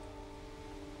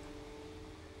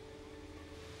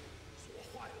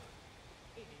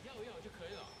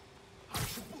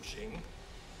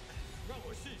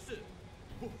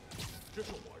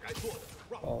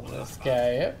 Pull this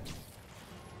guy up.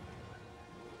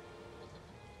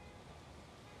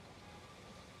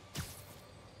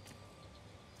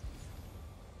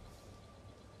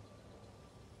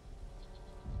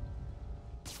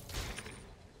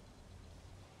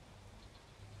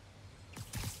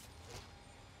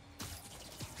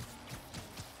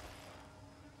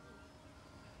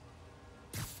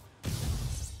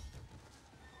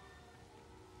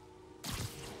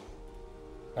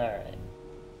 All right.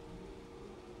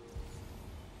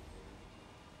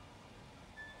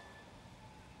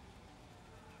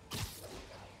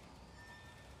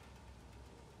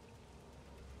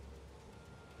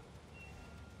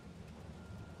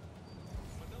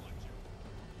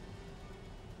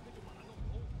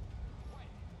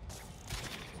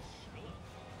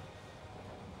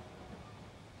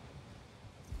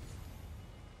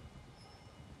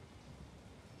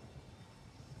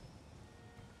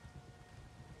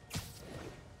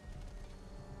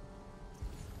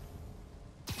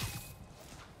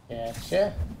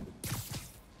 Gotcha.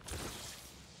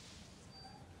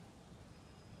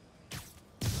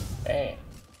 Bam.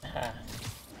 Ha.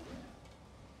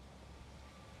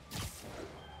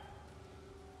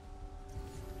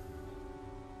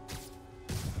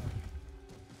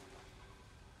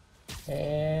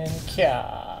 And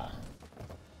kya.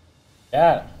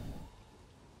 Got it.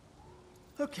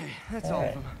 Okay, that's all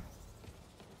of them.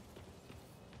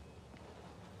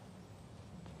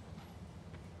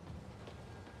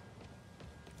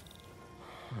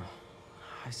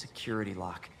 High security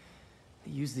lock.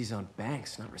 They use these on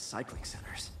banks, not recycling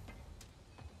centers.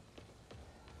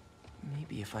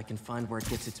 Maybe if I can find where it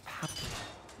gets its power.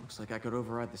 Looks like I could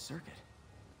override the circuit.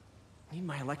 Need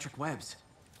my electric webs.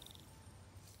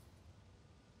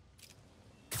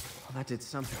 Well, that did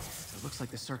something. It looks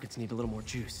like the circuits need a little more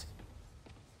juice.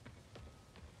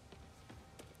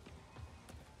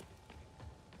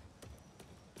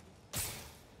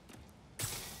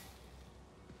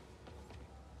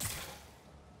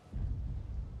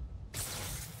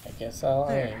 Guess I'll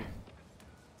there. aim.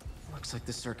 Looks like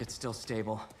the circuit's still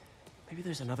stable. Maybe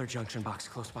there's another junction box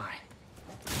close by.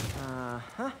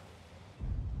 Uh-huh.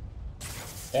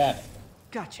 Got it.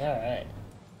 Gotcha. Alright.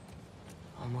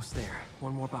 Almost there.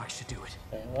 One more box should do it.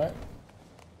 Wait, what?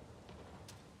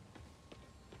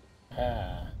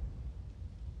 Ah.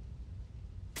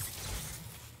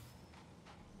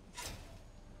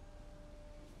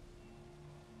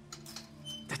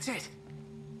 That's it.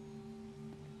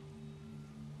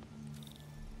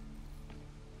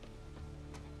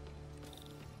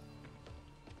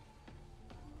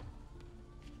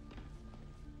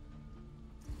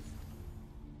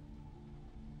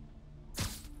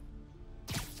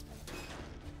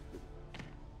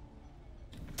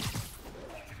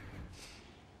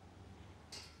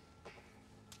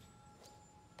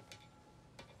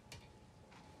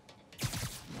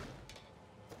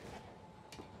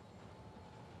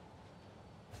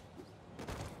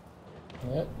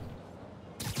 Yep.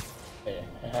 There.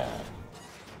 Aha.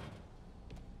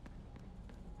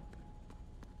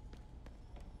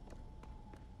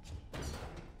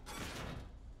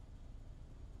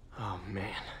 Oh, man.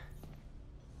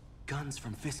 Guns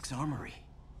from Fisk's armory.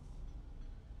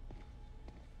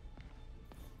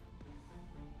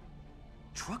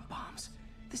 Truck bombs?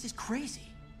 This is crazy.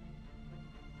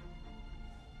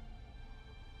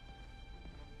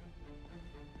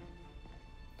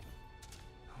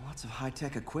 Lots of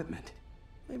high-tech equipment.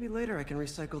 Maybe later I can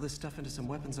recycle this stuff into some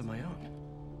weapons of my own.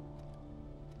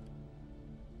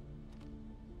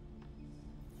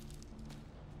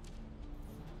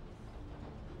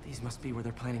 These must be where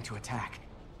they're planning to attack.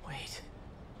 Wait,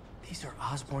 these are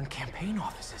Osborn campaign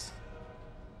offices.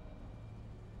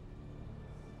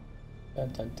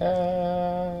 Dun, dun,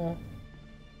 dun.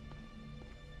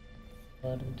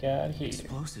 What do we got here?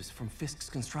 Explosives from Fisk's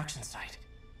construction site.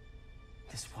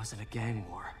 This wasn't a gang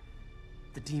war.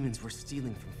 The demons were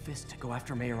stealing from Fisk to go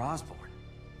after Mayor Osborn.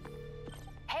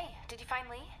 Hey, did you find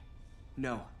Lee?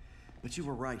 No, but you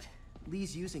were right.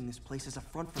 Lee's using this place as a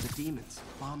front for the demons.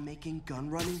 Bomb making, gun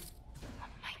running. Oh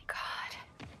my god.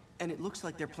 And it looks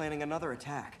like they're planning another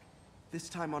attack. This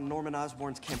time on Norman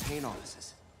Osborn's campaign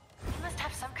offices. He must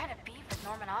have some kind of beef with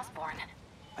Norman Osborn.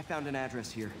 I found an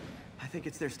address here. I think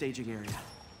it's their staging area.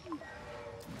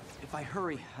 If I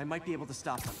hurry, I might be able to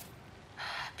stop them.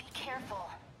 Be careful.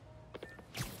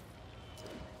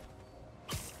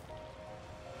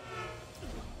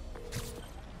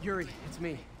 Yuri, it's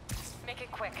me. Make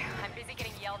it quick. I'm busy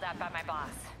getting yelled at by my boss.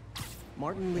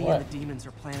 Martin Lee and the demons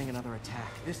are planning another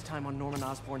attack, this time on Norman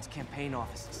Osborn's campaign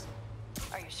offices.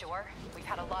 Are you sure? We've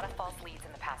had a lot of false leads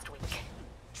in the past week.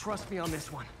 Trust me on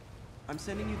this one. I'm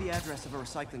sending you the address of a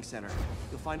recycling center.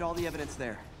 You'll find all the evidence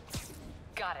there.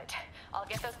 Got it. I'll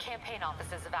get those campaign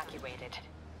offices evacuated.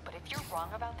 But if you're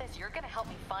wrong about this, you're gonna help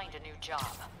me find a new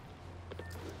job.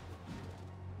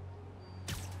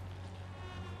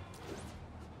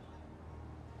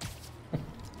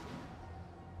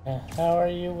 How are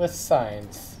you with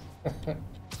science,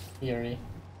 Yuri?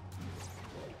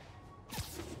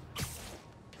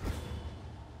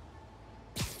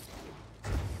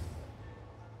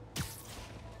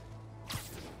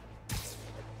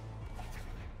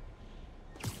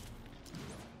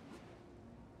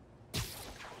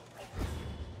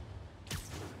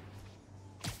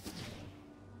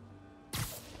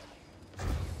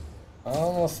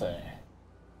 Almost there.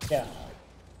 Yeah.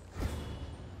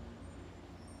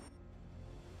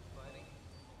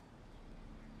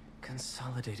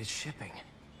 Consolidated shipping.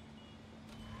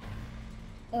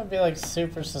 That would be like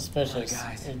super suspicious.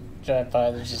 Guys, you drive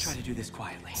by, there's just just try to do this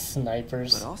quietly.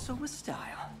 Snipers. But also with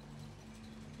style.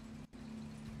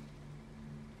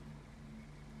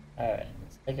 Alright,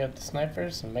 let's take out the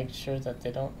snipers and make sure that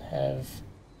they don't have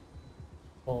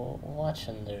people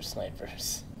watching their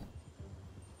snipers.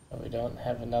 So we don't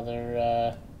have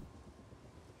another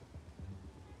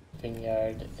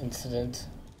vineyard incident.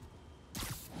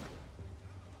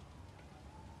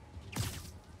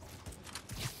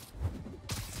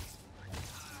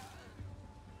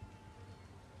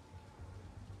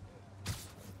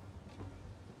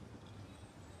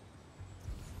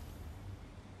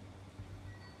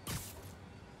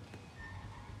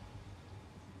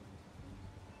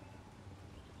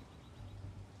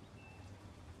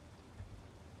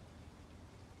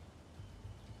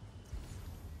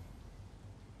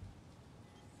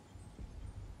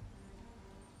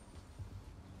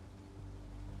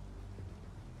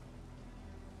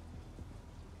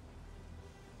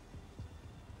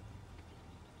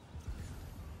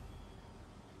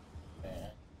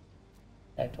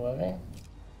 Back to webbing.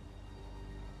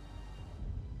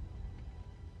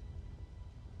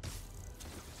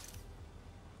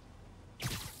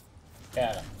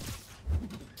 Got him.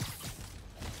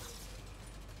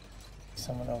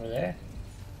 Someone over there.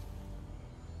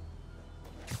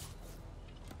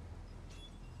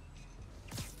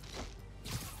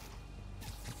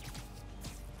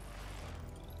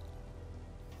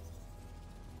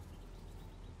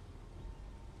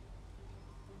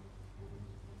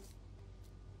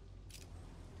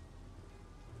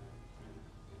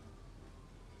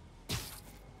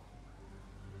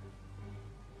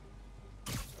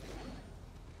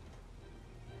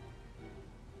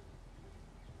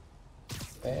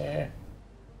 There.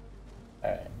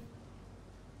 Alright.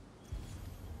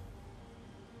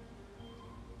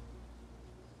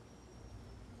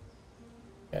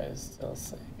 Guys still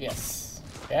safe. Yes.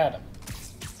 Got him.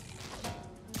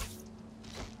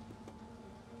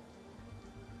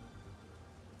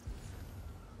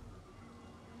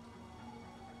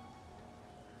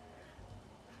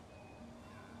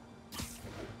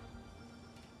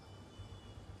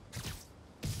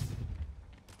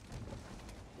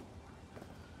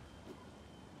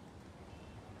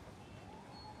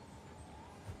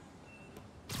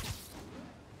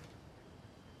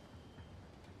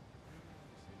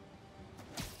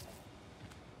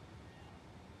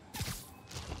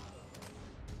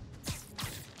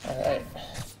 Alright.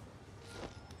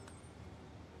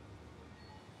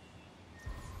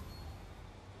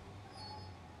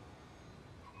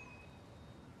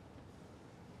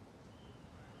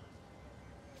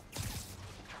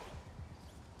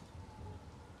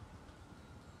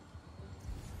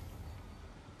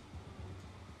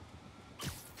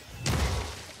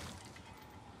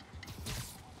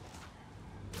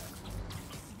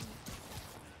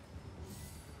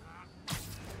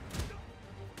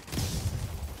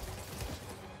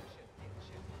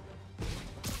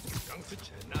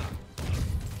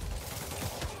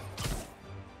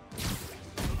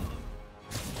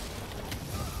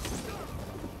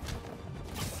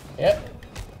 Yep.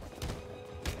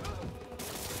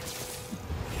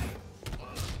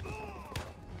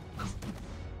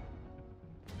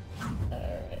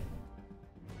 Alright.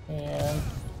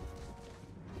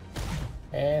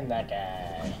 And that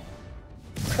guy.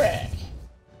 Crack.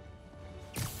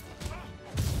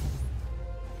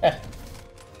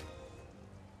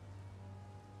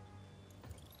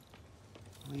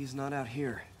 Lee's not out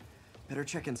here. Better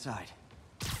check inside.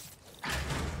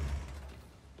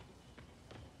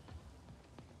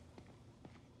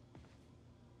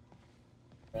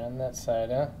 Around that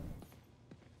side, huh?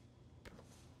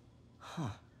 Huh.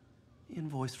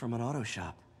 Invoice from an auto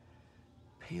shop.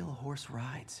 Pale Horse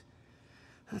Rides.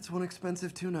 That's one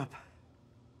expensive tune-up.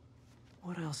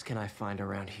 What else can I find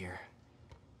around here?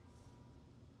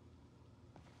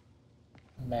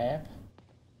 Map.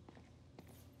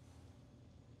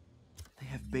 They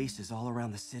have bases all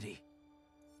around the city.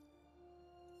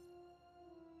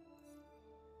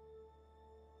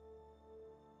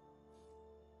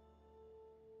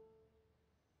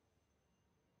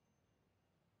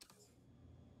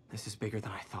 This is bigger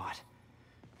than I thought.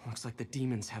 Looks like the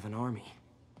demons have an army.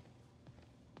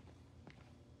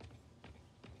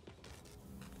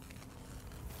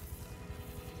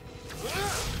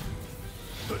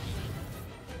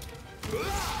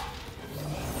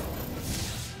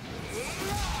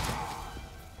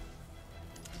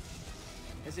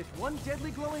 As if one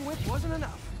deadly glowing whip wasn't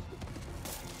enough.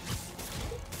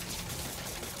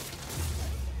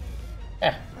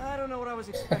 I don't know what I was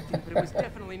expecting, but it was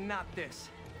definitely not this.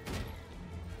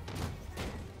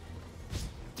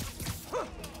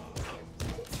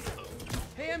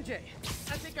 Hey, MJ.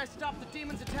 I think I stopped the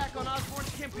demon's attack on Osborn's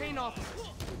campaign offices.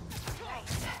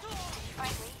 Nice. Did you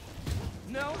find Lee?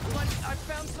 No, but I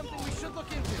found something we should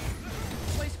look into.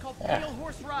 A place called Pale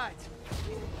Horse Rides.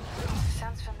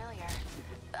 Sounds familiar.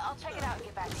 I'll check it out and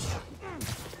get back to you.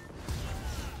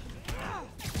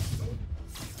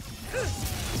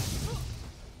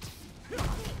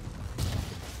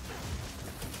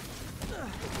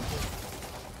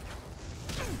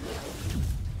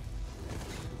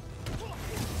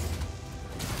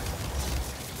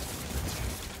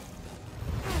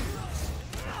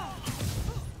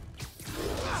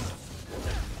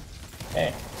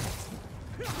 Hey.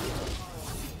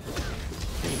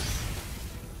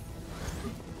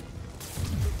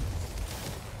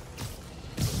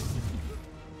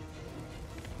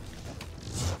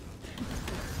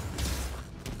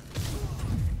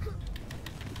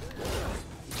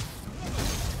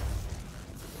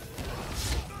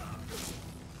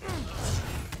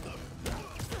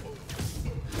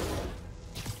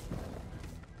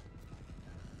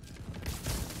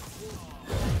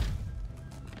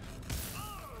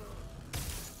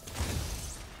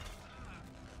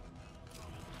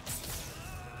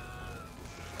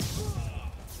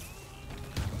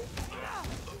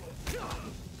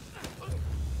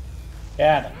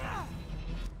 Got it.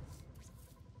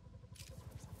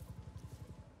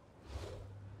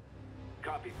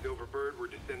 Copy, Silverbird. We're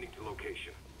descending to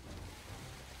location.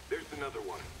 There's another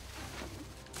one.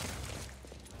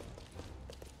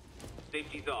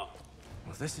 Safety's off.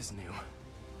 Well, this is new.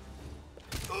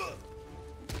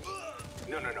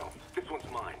 No. This one's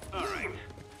mine. All right.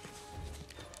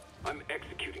 I'm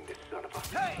executing this son of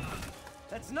a... Hey!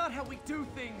 That's not how we do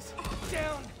things.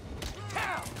 Down.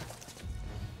 Down.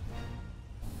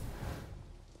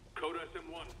 Code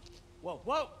SM1.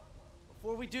 Whoa.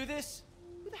 Before we do this,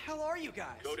 who the hell are you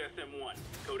guys? Code SM1.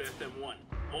 Code SM1.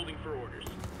 Holding for orders.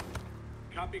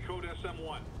 Copy Code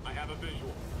SM1. I have a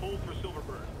visual. Hold for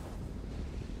Silverbird.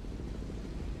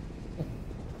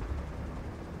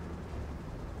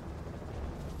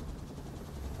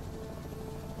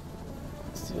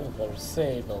 Silver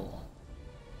Sable.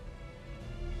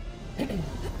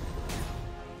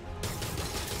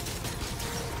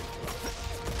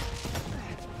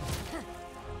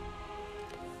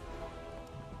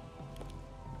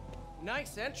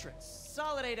 Nice entrance.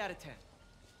 Solid 8 out of 10.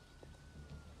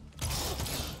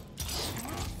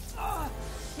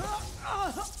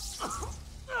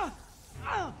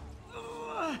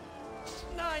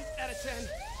 9 out of 10.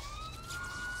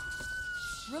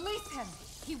 Release him.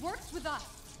 He works with us.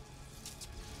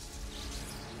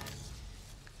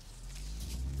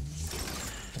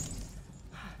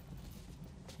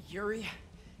 Yuri,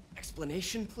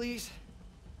 explanation, please?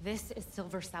 This is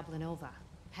Silver Sablinova,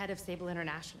 head of Sable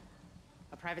International,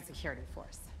 a private security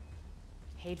force.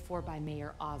 Paid for by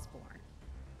Mayor Osborne.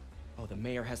 Oh, the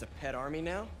mayor has a pet army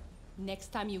now?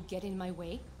 Next time you get in my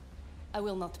way, I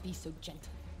will not be so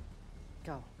gentle.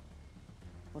 Go.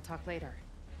 We'll talk later.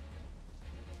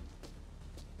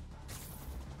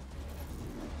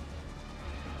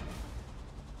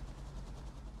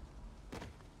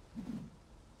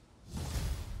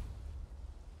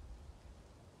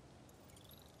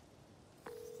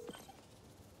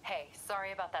 Hey,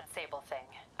 sorry about that Sable thing.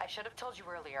 I should have told you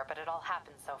earlier, but it all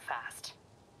happened so fast.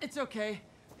 It's okay.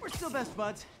 We're still best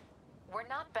buds. We're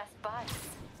not best buds.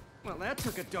 Well, that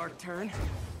took a dark turn.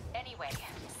 Anyway,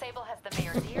 Sable has the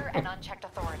mayor's ear and unchecked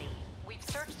authority. We've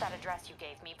searched that address you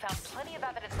gave me, found plenty of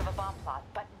evidence of a bomb plot,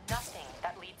 but nothing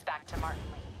that leads back to Martin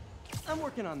Lee. I'm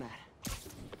working on that.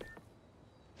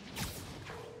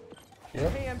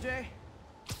 Yep. Hey, MJ.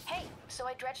 Hey, so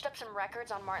I dredged up some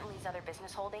records on Martin Lee's other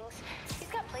business holdings. He's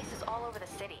got places all over the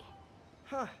city.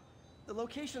 Huh. The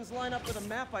locations line up with a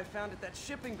map I found at that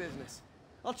shipping business.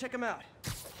 I'll check them out.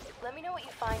 Let me know what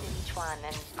you find in each one,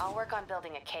 and I'll work on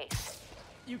building a case.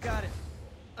 You got it.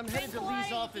 I'm headed to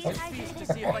Lee's office in Feast to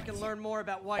see if I can learn more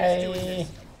about why he's doing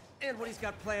this. And what he's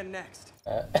got planned next.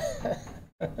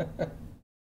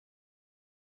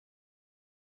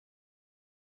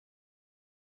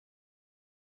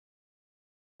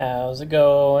 How's it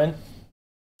going?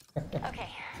 Okay,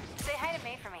 say hi to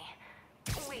May for me.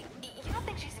 Wait, you don't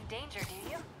think she's in danger,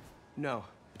 do you? No.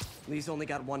 Lee's only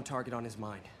got one target on his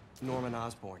mind. Norman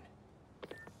Osborn.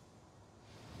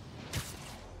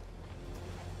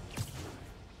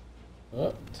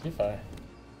 Oh, too far.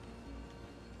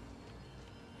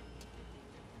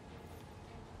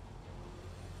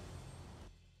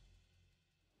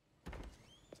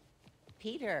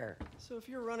 Peter. So if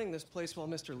you're running this place while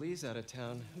Mr. Lee's out of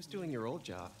town, who's doing your old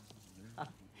job?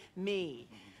 Me.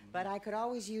 But I could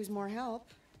always use more help.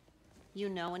 You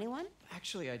know anyone?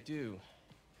 Actually, I do.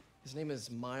 His name is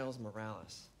Miles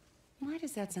Morales. Why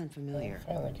does that sound familiar?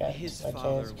 Finally got His my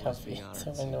father James was Coffee. the honor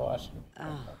Something to watch.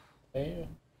 Oh, Wait.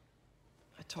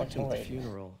 I talked to him at the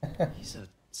funeral. He's a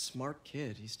smart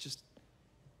kid. He's just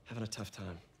having a tough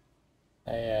time.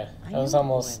 I was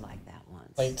almost like that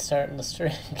once. late starting the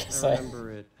stream because I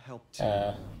remember it helped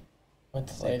to went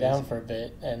to stay lay down busy. for a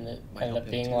bit, and it Might ended help up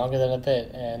him being too. longer than a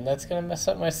bit, and that's gonna mess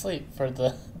up my sleep for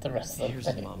the rest of the Here's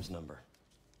day. his mom's number.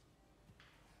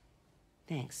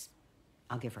 Thanks.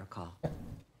 I'll give her a call.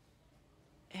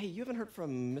 Hey, you haven't heard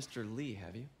from Mr. Lee,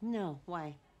 have you? No, why?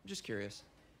 I'm just curious.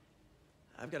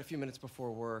 I've got a few minutes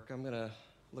before work. I'm gonna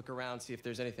look around, see if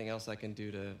there's anything else I can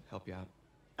do to help you out.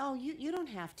 Oh, you don't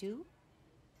have to.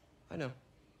 I know.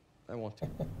 I want to.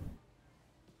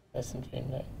 That's in dream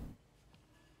night.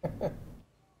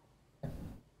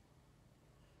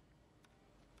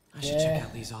 I should check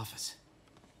out Lee's office.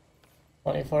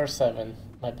 24/7.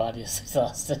 My body is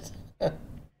exhausted.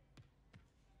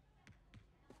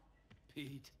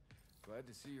 Pete, glad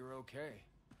to see you're okay.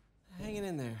 Hanging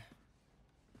in there.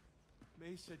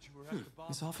 May said you were at the bar.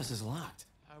 This office is locked.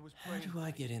 I was How praying. do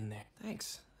I get in there?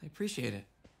 Thanks. I appreciate it.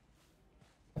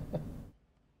 I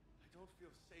don't feel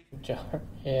safe. Good job.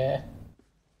 Yeah.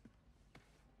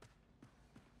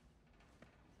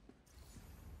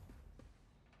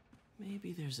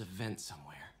 Maybe there's a vent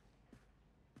somewhere.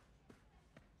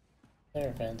 There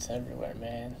are vents everywhere,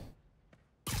 man.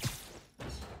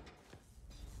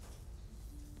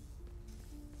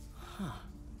 Huh.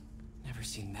 Never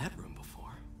seen that room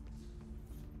before.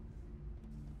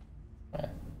 Right.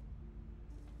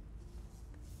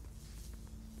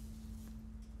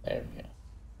 There we go.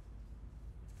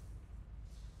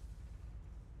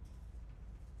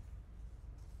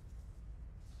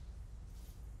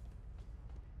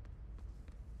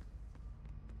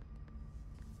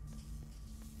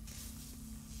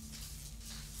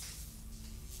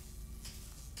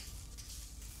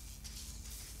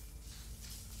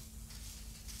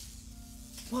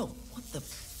 Whoa, what the?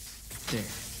 There.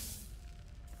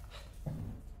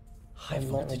 High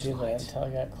Didn't let me voltage do that lines. until I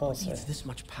got What closer. needs this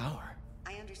much power?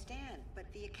 I understand,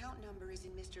 but the account number is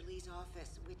in Mr. Lee's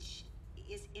office, which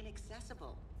is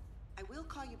inaccessible. I will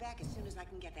call you back as soon as I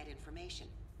can get that information.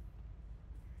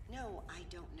 No, I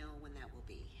don't know when that will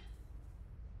be.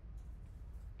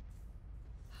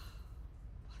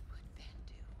 What would Ben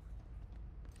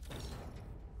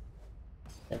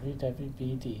do?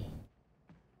 WWBD.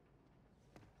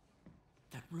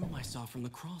 That room I saw from the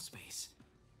crawl space.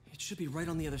 It should be right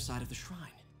on the other side of the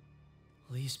shrine.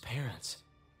 Lee's parents.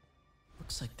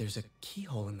 Looks like there's a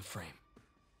keyhole in the frame.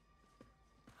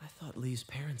 I thought Lee's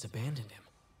parents abandoned him.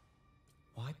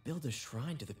 Why build a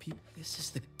shrine to the people? This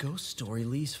is the ghost story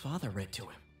Lee's father read to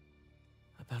him.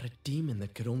 About a demon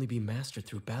that could only be mastered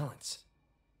through balance.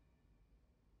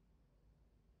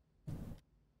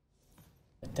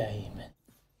 A demon.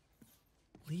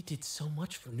 Lee did so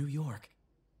much for New York.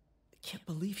 I can't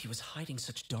believe he was hiding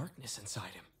such darkness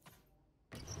inside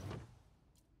him.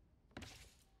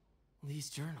 Lee's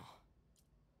journal.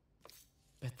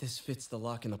 Bet this fits the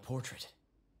lock in the portrait.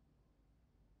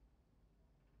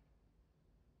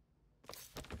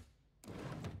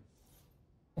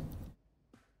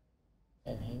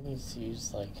 And he needs to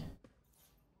use, like,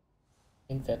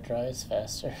 ink that dries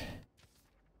faster.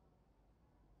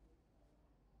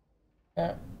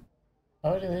 Yeah.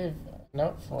 How would he leave a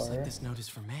note for Looks her? like this note is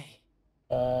for May.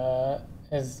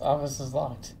 His office is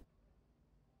locked.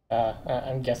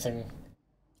 I'm guessing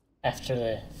after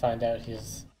they find out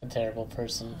he's a terrible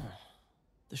person.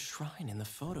 The shrine in the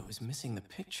photo is missing the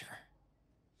picture.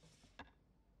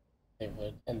 They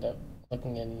would end up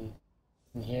looking in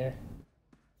here.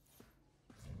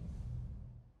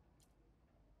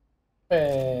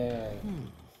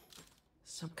 Bang!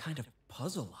 Some kind of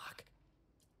puzzle lock.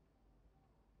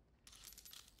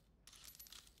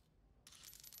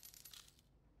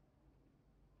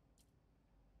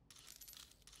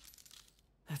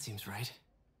 That seems right.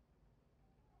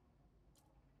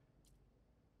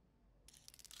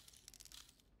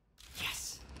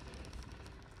 Yes.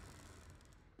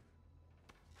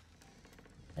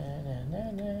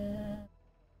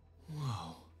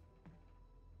 Whoa.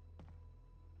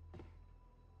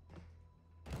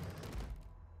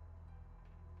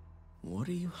 What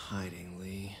are you hiding,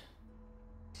 Lee?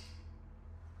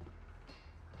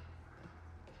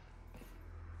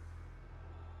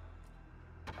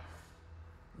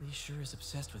 Lee sure is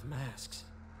obsessed with masks.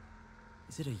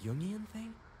 Is it a Jungian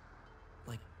thing?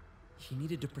 Like, he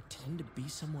needed to pretend to be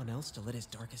someone else to let his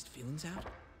darkest feelings out?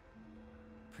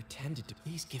 Pretended to.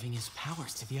 Lee's giving his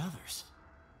powers to the others.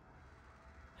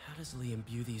 How does Lee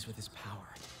imbue these with his power?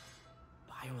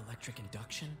 Bioelectric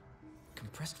induction?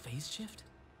 Compressed phase shift?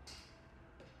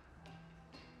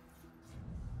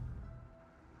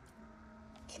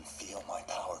 Can feel my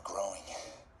power growing.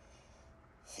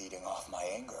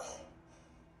 anger.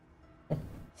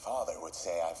 Father would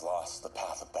say I've lost the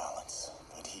path of balance,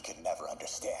 but he could never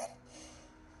understand.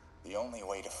 The only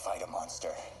way to fight a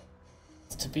monster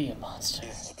is to be a monster.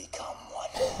 Is to become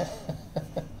one.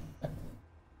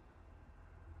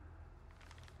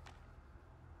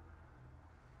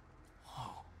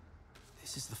 Whoa.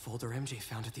 This is the folder MJ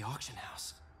found at the auction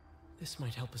house. This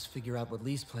might help us figure out what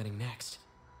Lee's planning next.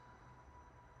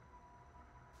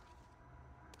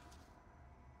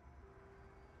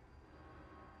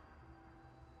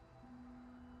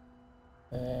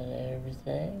 And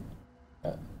everything.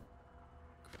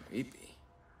 Creepy.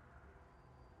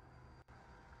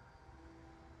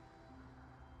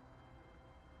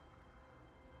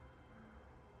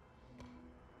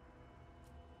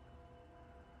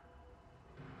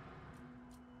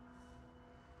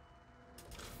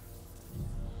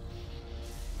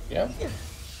 Yeah.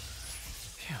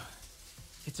 Phew.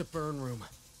 It's a burn room,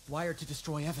 wired to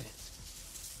destroy evidence.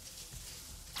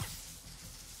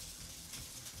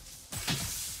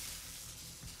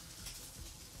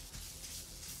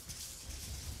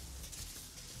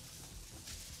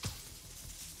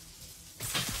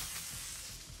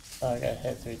 Oh, I got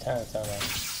hit 3 times, don't I?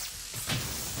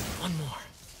 One more.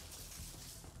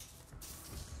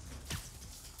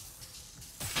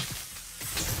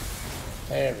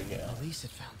 There we go. Elise had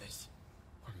found this.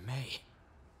 Or May.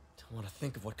 Don't want to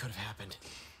think of what could have happened.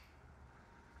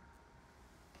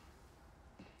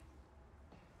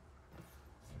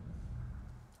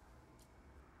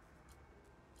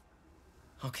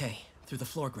 Okay, through the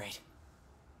floor grate.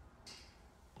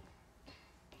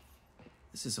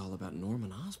 This is all about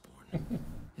Norman Osborn.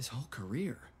 His whole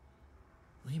career.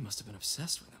 Lee must have been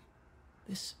obsessed with him.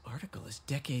 This article is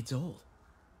decades old.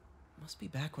 Must be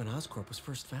back when Oscorp was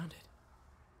first founded.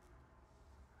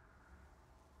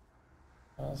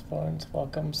 Osborn's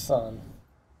welcome son.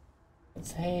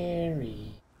 It's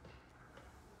Harry.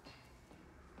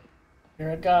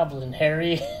 You're a goblin,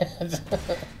 Harry.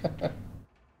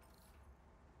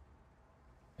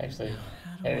 Actually,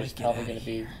 Harry's probably going to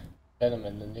be Venom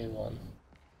in the new one.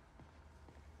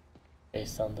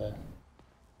 Based on the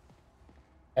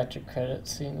after credit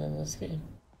scene in this game.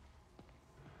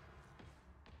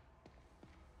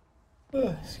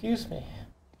 Oh, excuse me.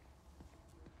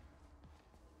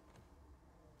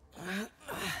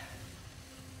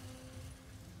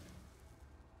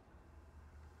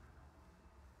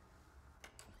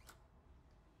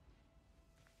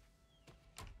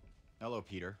 Hello,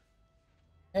 Peter.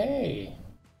 Hey,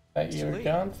 thought you were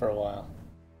gone for a while.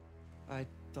 I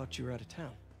thought you were out of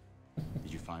town.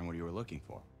 Did you find what you were looking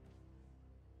for?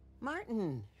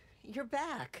 Martin, you're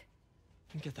back.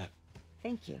 Get that.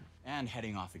 Thank you. And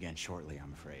heading off again shortly,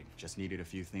 I'm afraid. Just needed a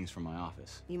few things from my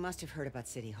office. You must have heard about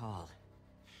City Hall.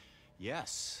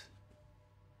 Yes.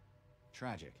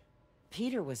 Tragic.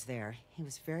 Peter was there. He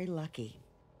was very lucky.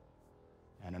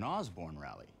 And an Osborn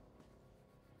rally.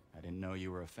 I didn't know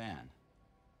you were a fan.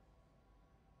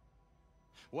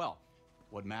 Well,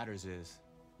 what matters is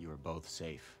you are both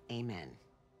safe. Amen.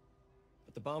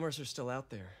 But the bombers are still out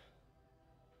there.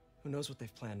 Who knows what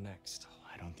they've planned next?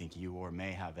 I don't think you or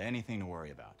May have anything to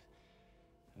worry about.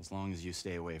 As long as you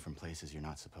stay away from places you're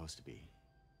not supposed to be.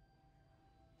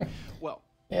 Well...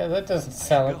 Yeah, that doesn't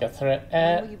sound like a threat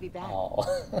at will you be back? all.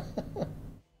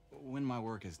 When my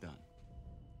work is done.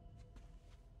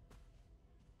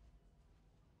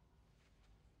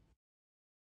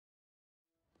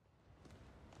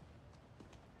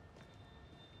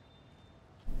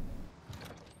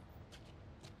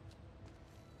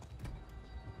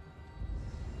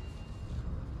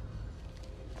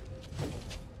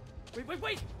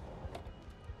 Wait!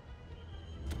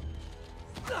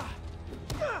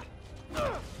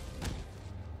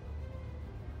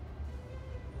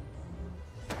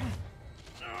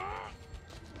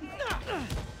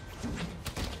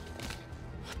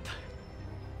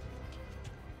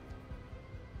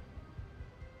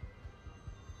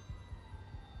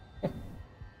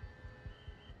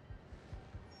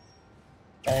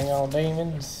 Dang all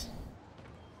demons.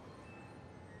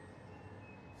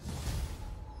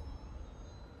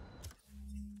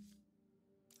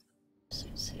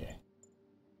 Suits here.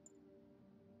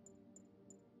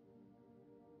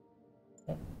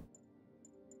 Oh.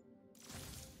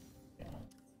 Yeah.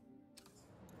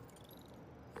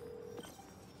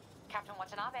 Captain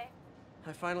Watanabe,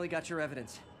 I finally got your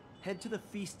evidence. Head to the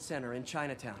Feast Center in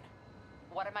Chinatown.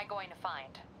 what am I going to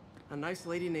find? A nice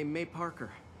lady named May Parker.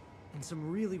 And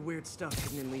some really weird stuff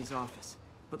hidden in Lee's office.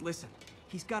 But listen,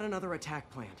 he's got another attack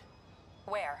planned.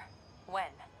 Where? When?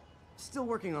 Still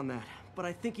working on that, but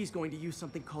I think he's going to use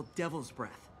something called Devil's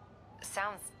Breath.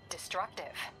 Sounds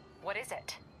destructive. What is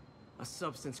it? A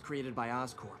substance created by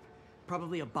Oscorp.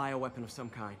 Probably a bioweapon of some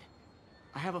kind.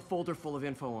 I have a folder full of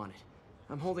info on it.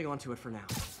 I'm holding on to it for now.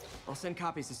 I'll send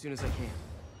copies as soon as I can.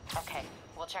 Okay,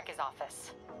 we'll check his office.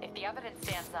 If the evidence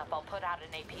stands up, I'll put out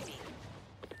an APB.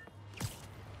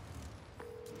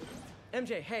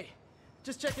 MJ, hey.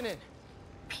 Just checking in.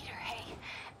 Peter, hey.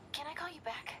 Can I call you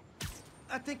back?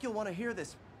 I think you'll want to hear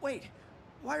this. Wait,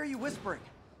 why are you whispering?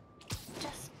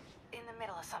 Just in the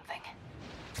middle of something.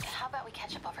 How about we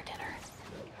catch up over dinner?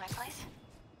 My place?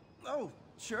 Oh,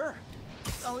 sure.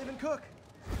 I'll even cook.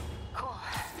 Cool.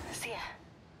 See ya.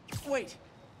 Wait,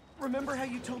 remember how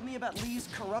you told me about Lee's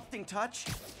corrupting touch?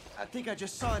 I think I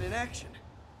just saw it in action.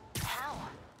 How?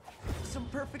 Some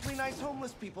perfectly nice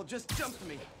homeless people just jumped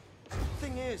me.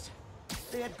 Thing is,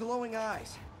 they had glowing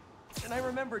eyes. And I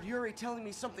remembered Yuri telling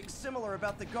me something similar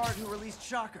about the guard who released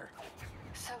Shocker.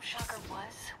 So Shocker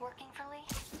was working for Lee?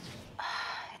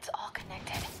 It's all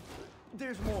connected.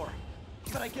 There's more,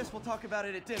 but I guess we'll talk about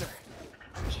it at dinner.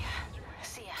 Yeah,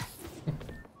 see ya.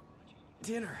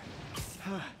 Dinner?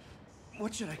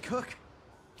 What should I cook?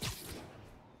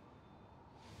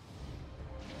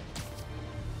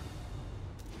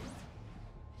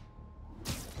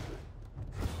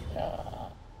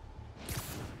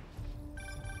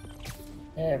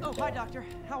 Oh, hi, Doctor.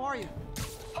 How are you?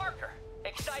 Parker,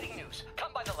 exciting news.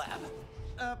 Come by the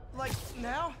lab. Like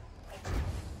now?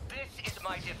 This is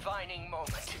my defining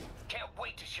moment. Can't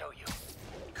wait to show you.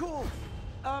 Cool.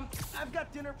 I've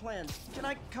got dinner planned. Can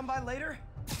I come by later?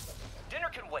 Dinner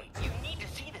can wait. You need to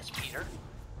see this, Peter.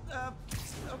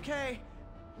 Okay.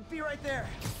 Be right there.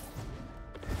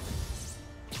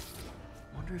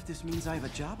 Wonder if this means I have a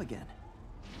job again.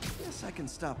 Guess I can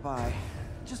stop by.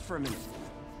 Just for a minute.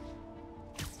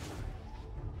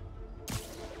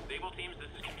 Stable teams, this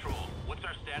is Control. What's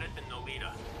our status in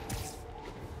Nolita?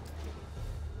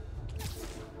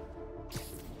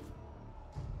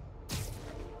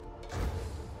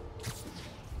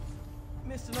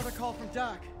 Missed another call from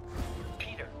Doc.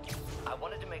 Peter, I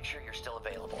wanted to make sure you're still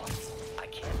available. I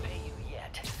can't pay you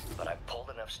yet, but I've pulled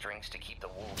enough strings to keep the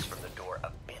wolves from the door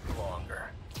a bit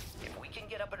longer. If we can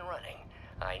get up and running,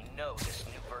 I know this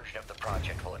new version of the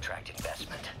project will attract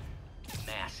investment.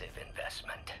 Massive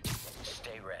investment.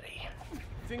 Stay ready.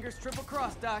 Fingers triple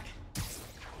crossed, Doc.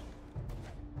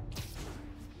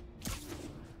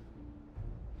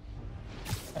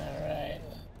 Alright,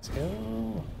 let's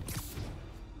go.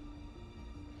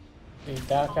 The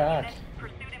Doc Ock.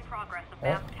 Pursuit in progress of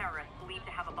masked terrorists believed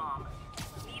to have a bomb.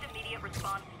 Need immediate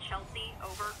response to Chelsea,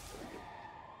 over.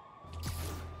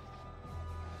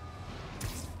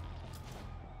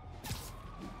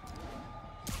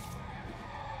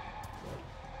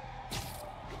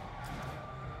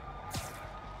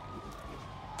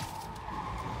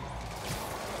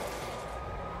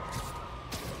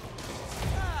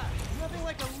 Nothing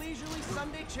like a leisurely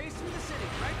Sunday chase through the city,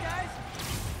 right guys?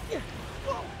 Yeah.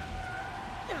 Whoa.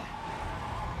 Yeah.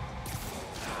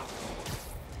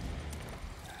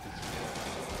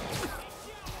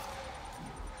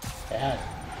 Yeah.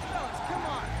 Fellas, come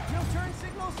on. No turn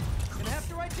signals? Gonna have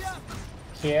to write you up.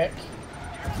 Kick.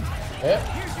 Yep.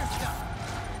 Here's your stuff.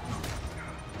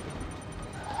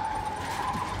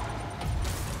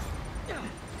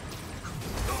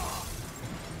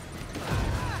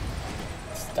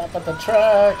 Stop at the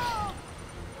truck.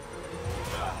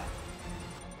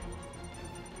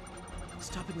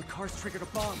 Stopping the car's triggered a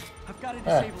bomb. I've got to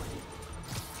disable it.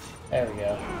 There we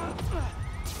go.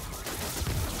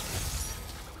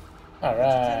 All 10 to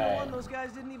right. 1, those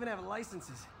guys didn't even have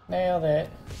licenses. Nailed it.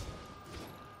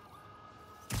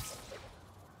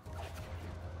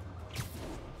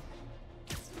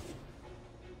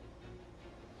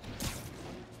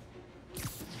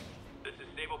 This is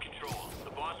Stable Control.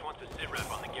 The boss wants a sit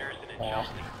rep on the garrison in Chelsea.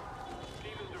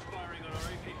 Demons are firing on our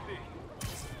APC.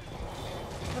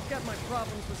 I've got my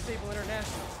problems with Sable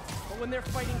International, but when they're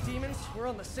fighting demons, we're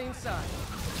on the same side.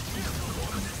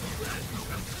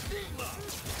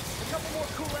 A couple more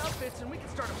cool outfits and we can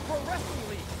start a pro wrestling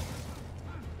league.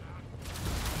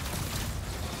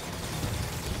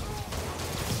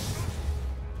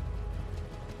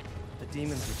 The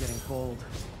demons are getting bold.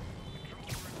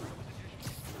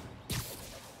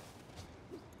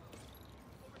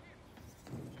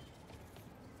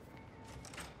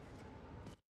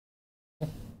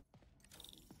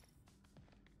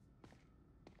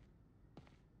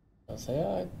 I'll say,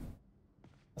 oh,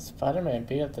 Spider-Man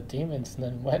beat up the demons and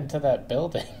then went to that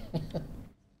building.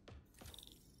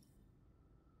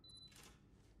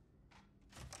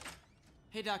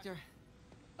 Hey, Doctor.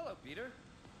 Hello, Peter.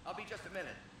 I'll be just a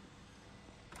minute.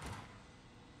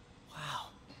 Wow.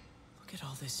 Look at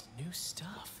all this new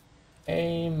stuff.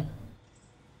 Aim.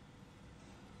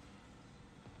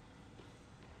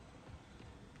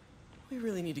 We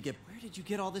really need to get... Where did you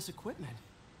get all this equipment?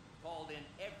 Called in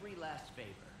every last favor.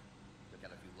 Took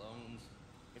out a few loans.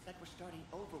 It's like we're starting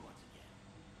over once again.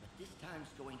 But this time's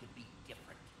going to be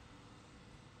different.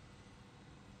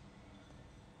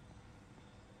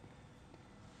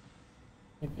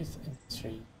 Maybe it's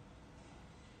industry.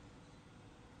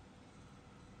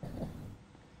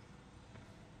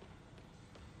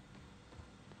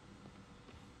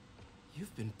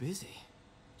 You've been busy.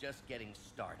 Just getting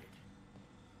started.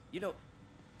 You know,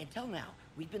 until now,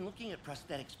 we've been looking at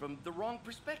prosthetics from the wrong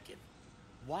perspective.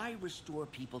 Why restore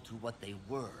people to what they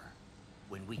were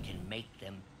when we can make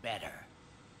them better?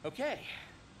 Okay,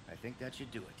 I think that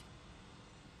should do it.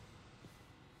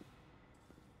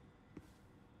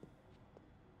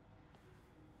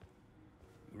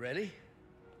 You ready?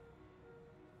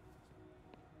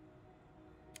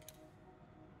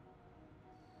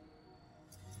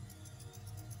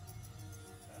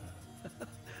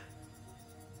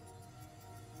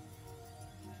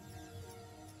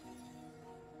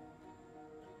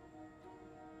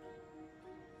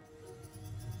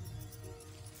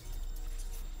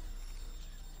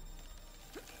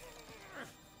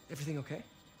 Everything okay?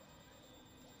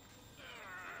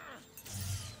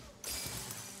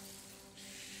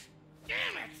 Damn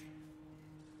it!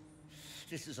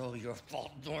 This is all your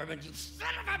fault, Norman, you son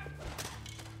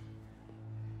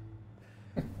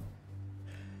of a...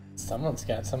 Someone's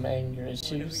got some anger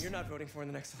issues. You're not voting for in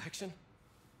the next election?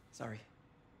 Sorry.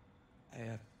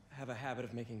 I have a habit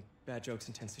of making bad jokes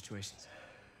in tense situations.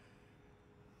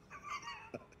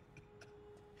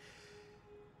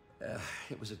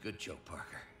 It was a good joke,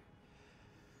 Parker.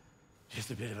 Just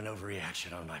a bit of an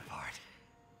overreaction on my part.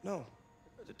 No,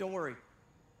 don't worry.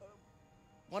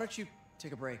 Why don't you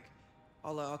take a break?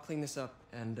 I'll clean this up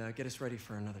and get us ready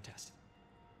for another test.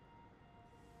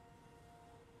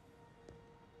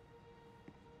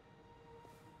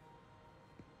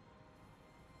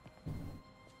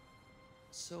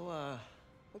 So,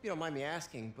 hope you don't mind me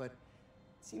asking, but it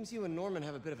seems you and Norman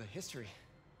have a bit of a history.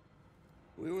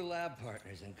 We were lab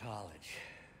partners in college.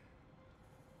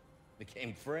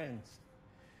 Became friends.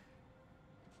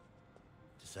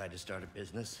 Decided to start a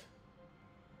business.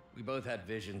 We both had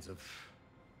visions of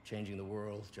changing the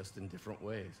world, just in different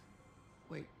ways.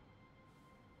 Wait,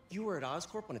 you were at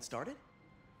Oscorp when it started?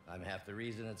 I'm half the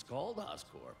reason it's called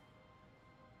Oscorp.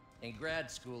 In grad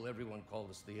school, everyone called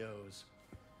us the O's.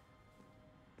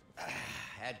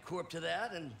 Add Corp to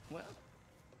that, and, well,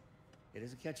 it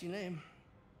is a catchy name.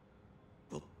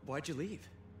 Well, why'd you leave?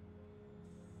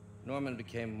 Norman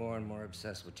became more and more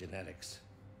obsessed with genetics.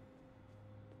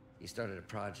 He started a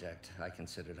project I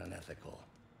considered unethical.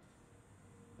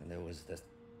 And there was this...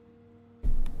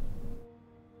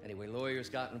 Anyway, lawyers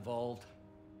got involved.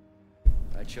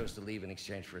 I chose to leave in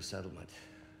exchange for a settlement.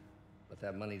 But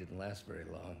that money didn't last very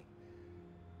long.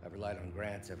 I've relied on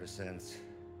grants ever since.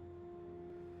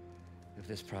 If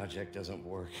this project doesn't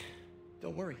work...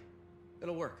 Don't worry.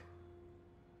 It'll work.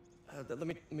 Let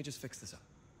me just fix this up.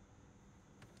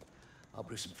 I'll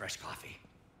brew some fresh coffee.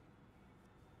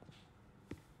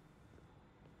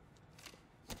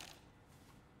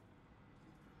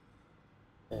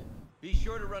 Be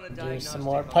sure to run a diagnostic. There's some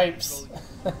more pipes.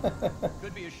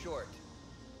 Could be a short.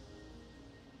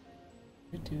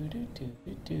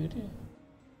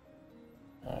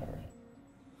 Alright.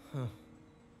 Huh.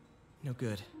 No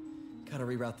good. Gotta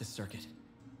reroute this circuit.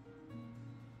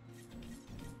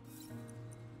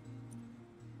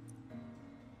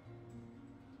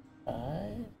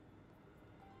 Five.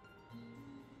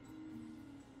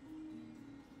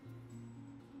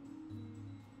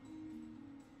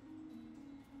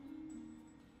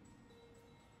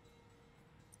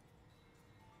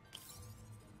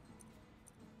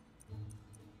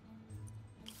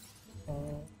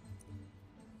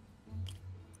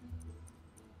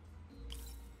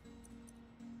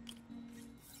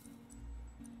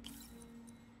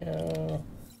 Go.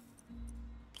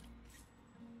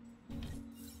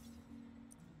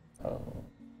 Oh,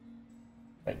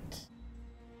 right.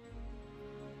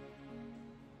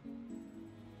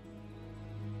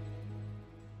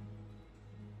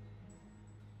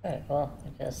 Alright, well,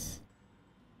 I guess.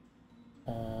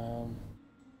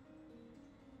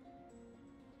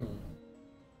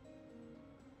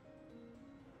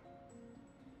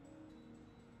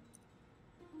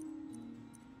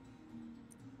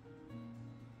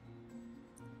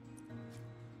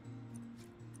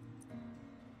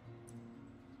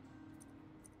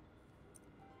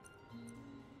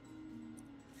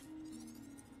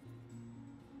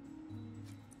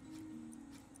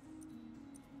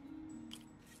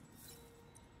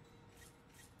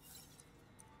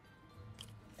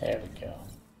 There we go.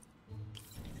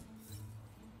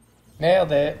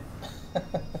 Nailed it.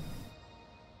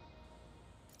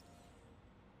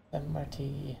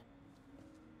 MRT.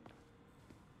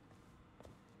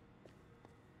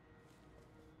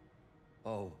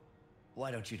 Oh,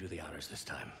 why don't you do the honors this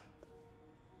time?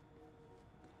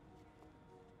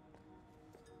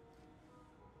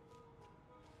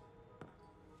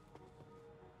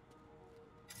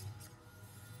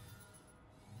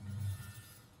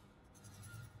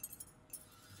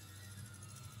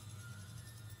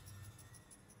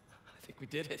 I think we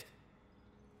did it.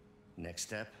 Next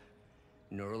step,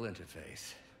 neural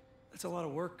interface. That's a lot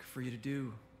of work for you to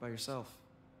do by yourself.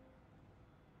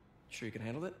 Sure you can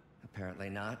handle it? Apparently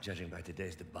not, judging by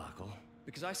today's debacle.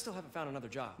 Because I still haven't found another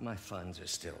job. My funds are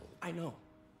still... I know.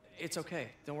 It's okay.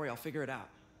 Don't worry, I'll figure it out.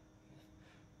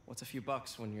 What's a few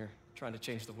bucks when you're trying to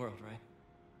change the world, right?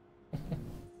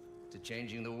 to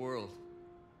changing the world.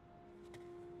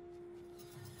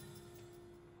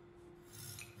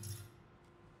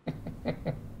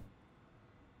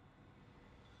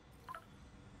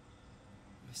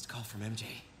 Missed call from MJ.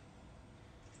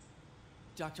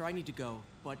 Doctor, I need to go,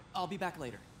 but I'll be back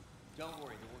later. Don't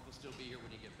worry, the work will still be here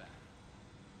when you get back.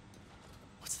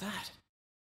 What's that?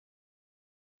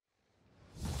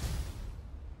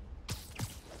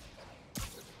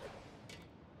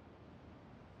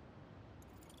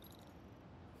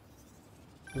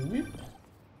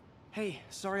 Hey,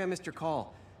 sorry I missed your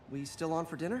call. We still on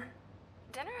for dinner?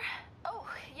 Dinner? Oh,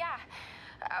 yeah.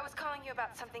 I was calling you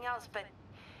about something else, but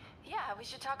yeah, we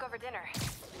should talk over dinner.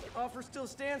 Offer still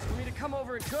stands for me to come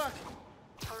over and cook.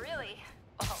 Oh, really?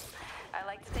 Well, I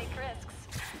like to take risks.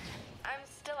 I'm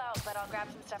still out, but I'll grab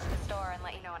some stuff at the store and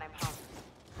let you know when I'm home.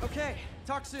 Okay,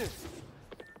 talk soon.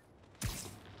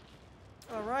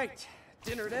 All right,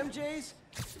 dinner at MJ's.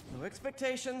 No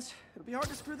expectations. It'll be hard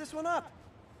to screw this one up.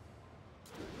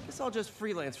 Guess I'll just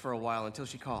freelance for a while until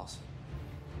she calls.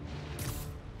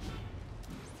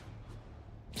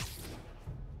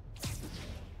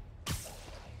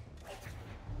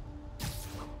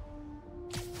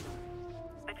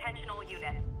 Attention all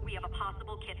units. We have a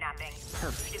possible kidnapping.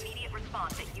 Perfect. Need immediate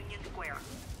response at Union Square.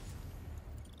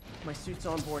 My suit's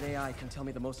onboard AI can tell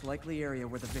me the most likely area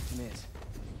where the victim is.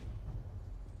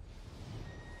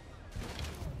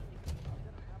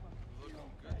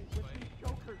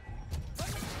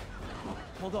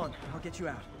 Hold on, I'll get you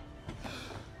out.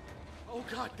 Oh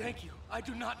God, thank you. I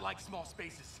do not like small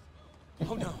spaces.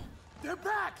 Oh no, they're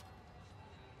back!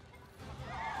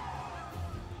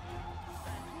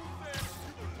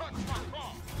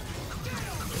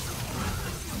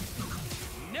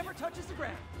 Never touches the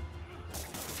ground.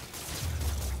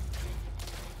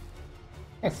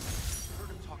 Heard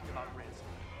him talking about ransom.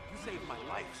 You saved my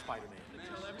life, Spider-Man.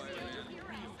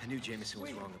 I knew Jameson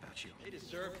was wrong about you. They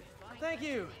deserved it. Thank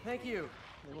you, thank you.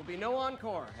 There will be no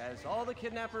encore, as all the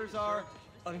kidnappers are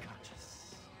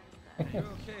unconscious. You're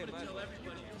okay, man. Tell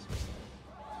everybody.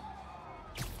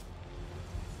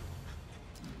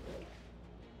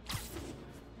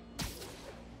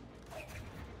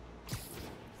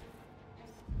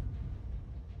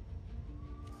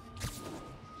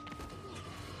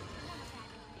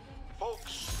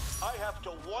 Folks, I have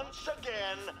to once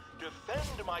again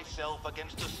defend myself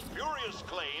against the spurious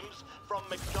claims from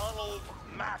McDonald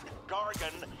Mac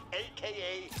Gargan,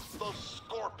 aka the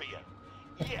Scorpion.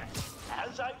 Yes,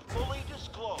 as I fully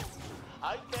disclosed,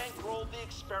 I bankrolled the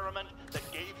experiment that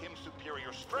gave him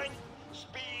superior strength,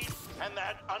 speed, and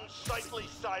that unsightly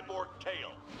cyborg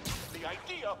tail. The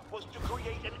idea was to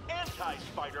create an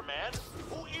anti-Spider-Man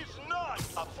who is not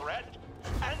a threat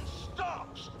and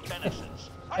stops menaces.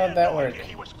 How'd that work?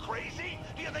 He was crazy?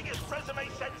 Do you think his resume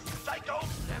said psycho?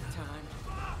 Nap time.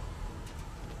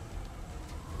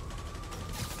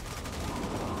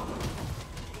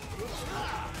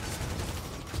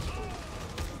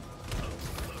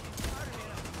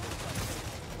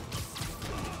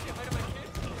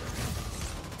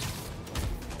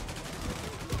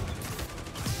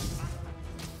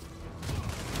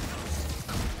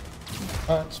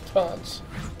 Punch, punch,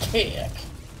 kick.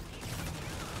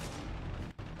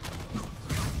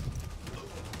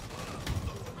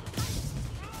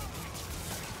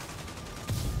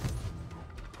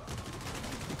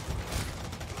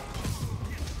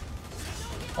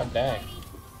 Oh, dang.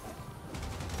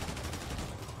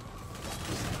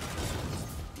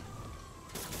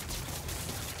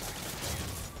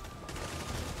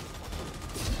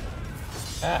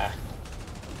 Ah.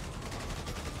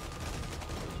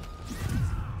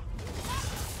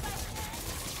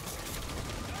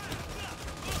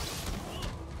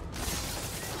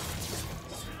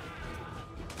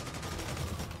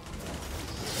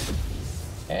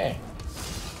 Hey.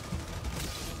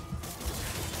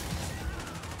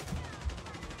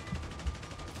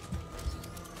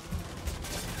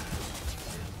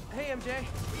 Hey, MJ.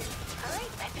 Alright,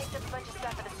 I picked up a bunch of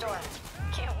stuff at the store.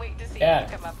 Can't wait to see Yeah.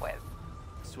 what you come up with.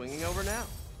 Swinging over now.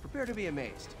 Prepare to be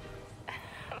amazed.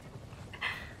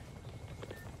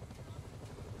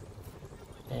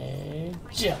 And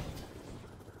jump.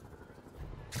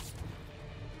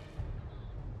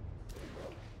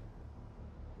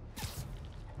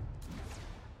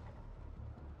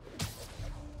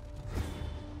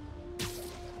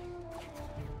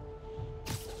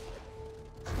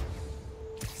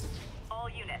 All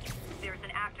units, there is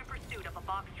an active pursuit of a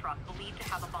box truck believed to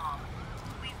have a bomb.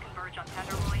 Please converge on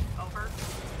Tenderloin. Over.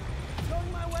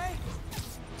 Going my way.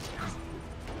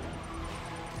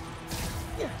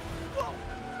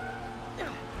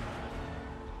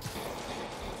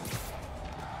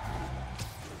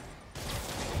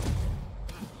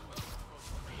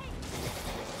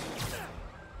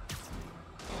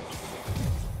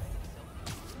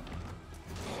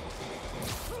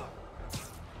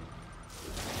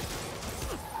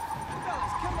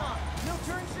 Fellas, come on. No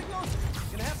turn signals?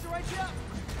 Gonna have to write you up.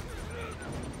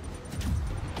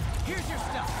 Here's your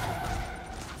stuff.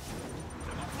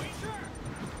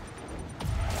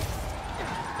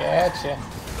 Gotcha.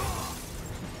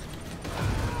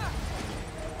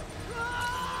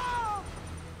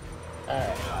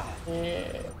 Alright.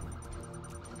 Yeah.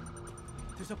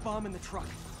 There's a bomb in the truck.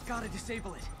 Gotta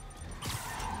disable it.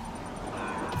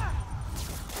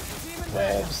 Demon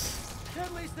Webs.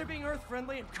 At least they're being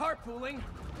Earth-friendly and carpooling.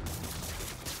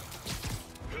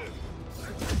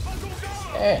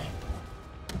 Hey.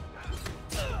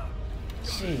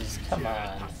 Jeez, come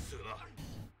on.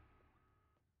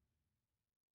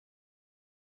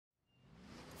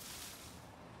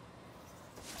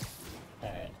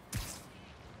 Alright.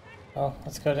 Well,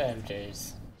 let's go to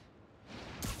MJ's.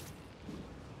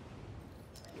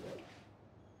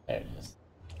 There it is.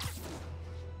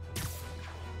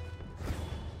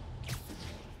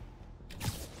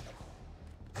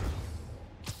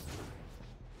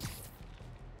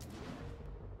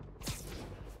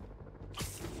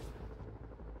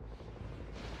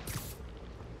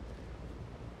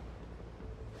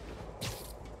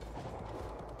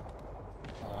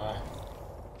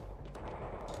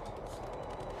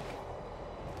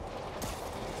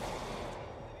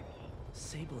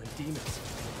 Sable and demons.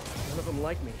 None of them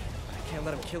like me. I can't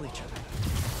let them kill each other.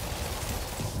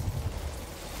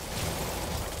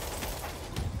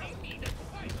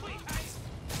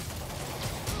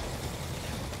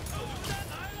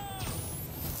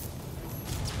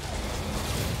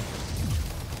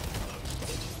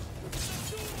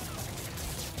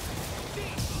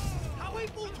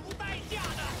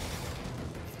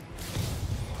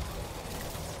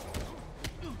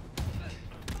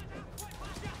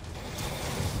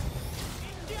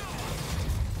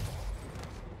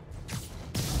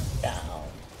 Down.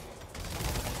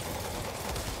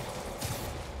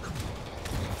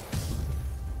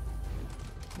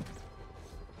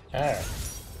 Alright.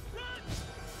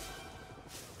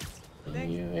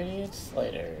 You idiots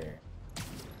later.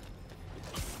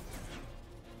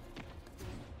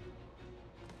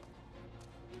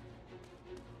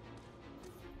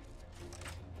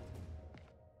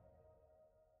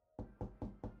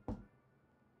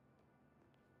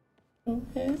 Who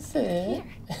is it?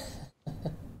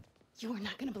 You are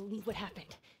not gonna believe what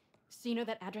happened. So you know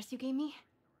that address you gave me?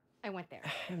 I went there.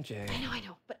 MJ. I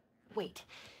know, but wait.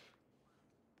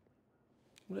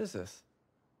 What is this?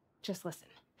 Just listen.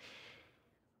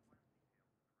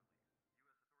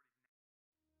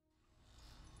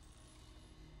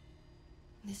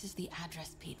 This is the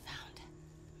address Pete found.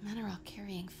 Men are all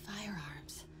carrying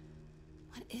firearms.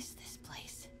 What is this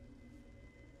place?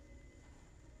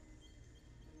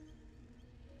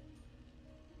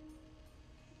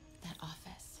 That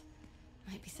office.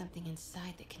 Might be something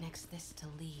inside that connects this to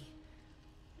Lee.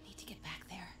 Need to get back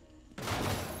there.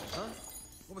 Huh?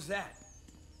 What was that?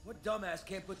 What dumbass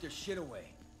can't put their shit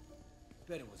away?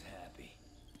 Bet it was Happy.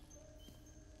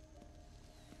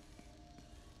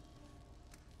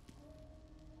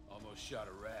 Almost shot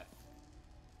a rat.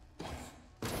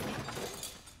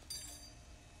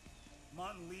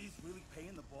 Martin Lee's really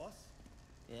paying the boss?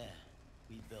 Yeah,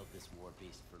 we built this war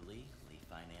beast for Lee. Lee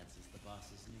finances the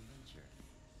boss's new venture.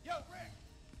 Yo, Rick!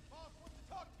 Boss wants to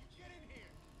talk to you. Get in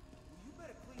here! Well, you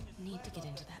better clean your Need to swag get up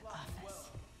into and that fly as office.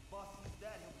 well. Boss sees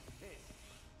that, he'll be pissed.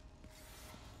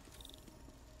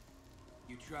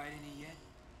 You tried any yet?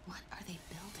 What are they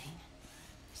building?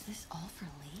 Is this all for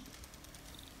Lee?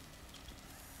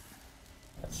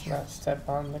 Let's not step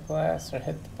on the glass or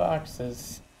hit the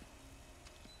boxes.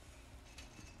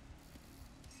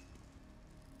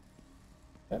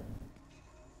 Yep.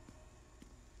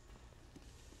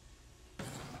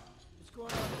 What's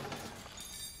going on?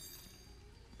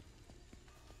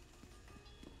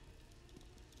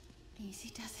 easy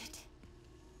does it?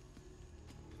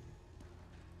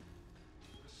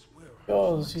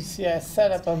 Goes, you see, I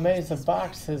set up a maze of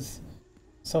boxes,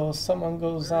 so if someone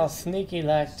goes all sneaky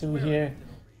like through here,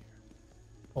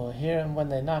 we'll hear them when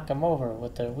they knock them over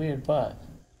with their weird butt.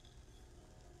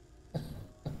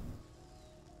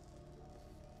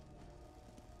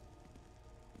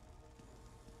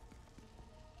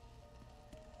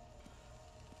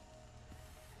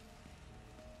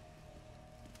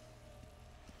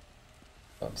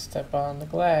 Don't step on the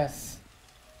glass.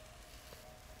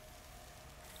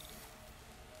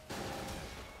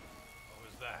 What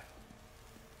was that?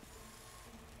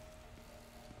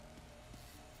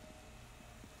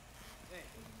 Hey,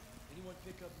 anyone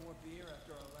pick up more beer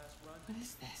after our last run? What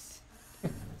is this?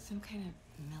 Some kind of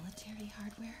military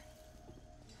hardware?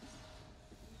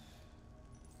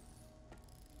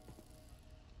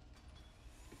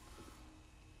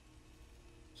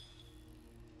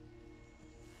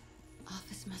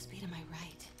 Office must be to my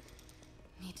right.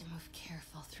 Need to move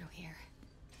careful through here.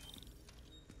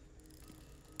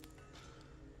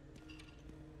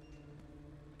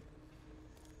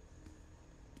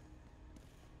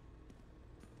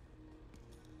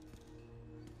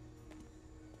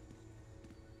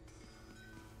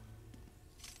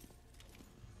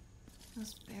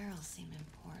 Those barrels seem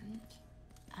important.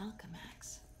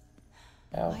 Alchemax.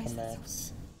 Why is that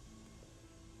so... Alchemax.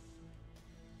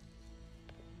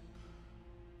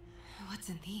 What's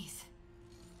in these?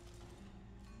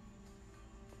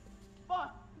 Boss,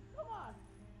 come on!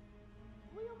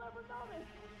 We'll never notice!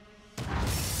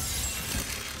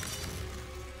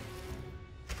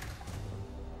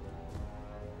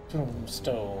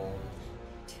 Tombstone.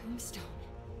 Tombstone.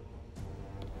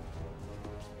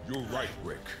 You're right,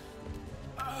 Rick.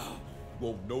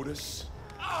 Won't notice?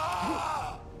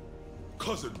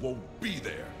 Cause it won't be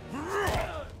there.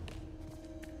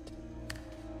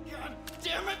 God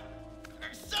damn it!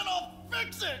 I said I'll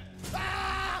fix it!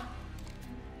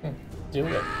 Do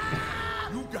it.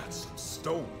 You got some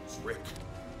stones, Rick.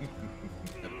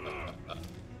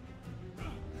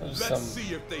 Let's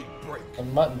see if they break. The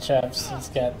mutton chops he's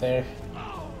got there.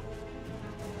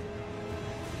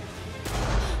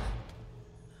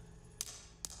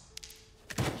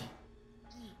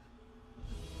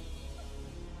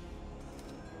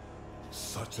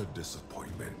 Such a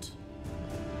disappointment.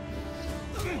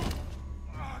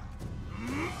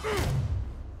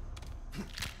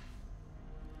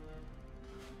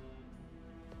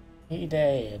 He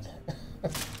did.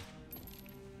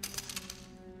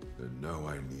 And now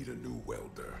I need a new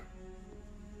welder.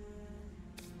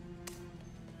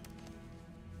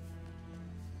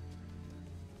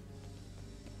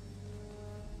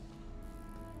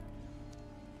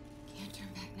 Can't turn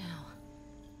back now.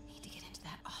 Need to get into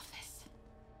that office.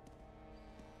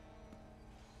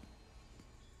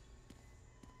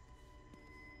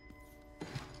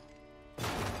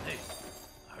 Hey,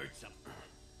 I heard something.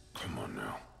 Come on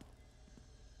now.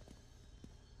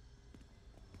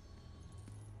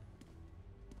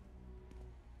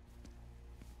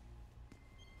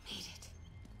 Made it.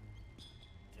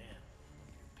 Damn,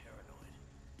 you're paranoid.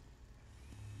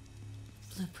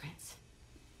 Blueprints.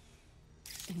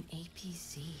 An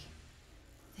APC.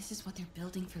 This is what they're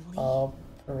building for Lee.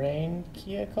 Brain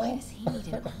vehicle? Why does he need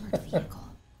an armored vehicle?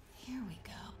 Here we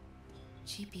go.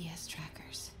 GPS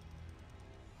trackers.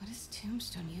 What is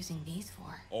Tombstone using these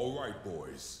for? All right,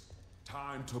 boys.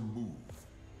 Time to move.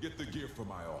 Get the gear from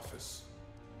my office.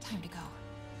 Time to go.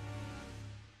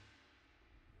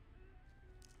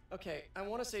 Okay, I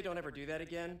want to say don't ever do that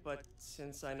again, but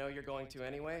since I know you're going to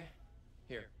anyway,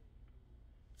 here.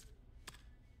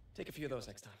 Take a few of those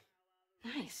next time.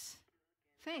 Nice.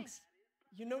 Thanks.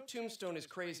 You know Tombstone is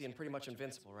crazy and pretty much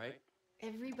invincible, right?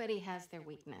 Everybody has their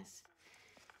weakness.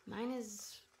 Mine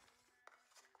is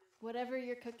whatever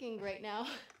you're cooking right now.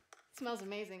 It smells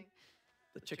amazing.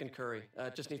 The chicken curry.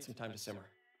 Just needs some time to simmer.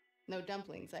 No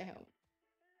dumplings, I hope.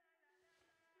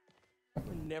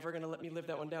 You're never gonna let me live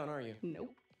that one down, are you?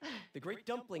 Nope. The Great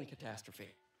Dumpling Catastrophe.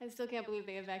 I still can't believe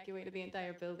they evacuated the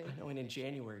entire building. I know, and in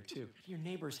January, too. Your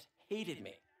neighbors hated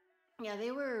me. Yeah, they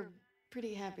were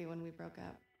pretty happy when we broke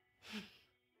up.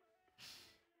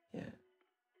 Yeah.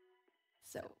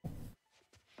 So,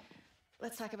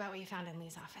 let's talk about what you found in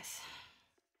Lee's office.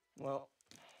 Well,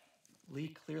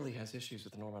 Lee clearly has issues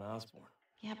with Norman Osborn.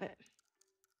 Yeah, but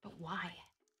why?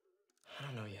 I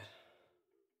don't know yet.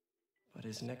 But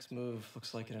his next move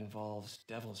looks like it involves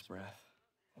Devil's Breath.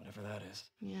 Whatever that is.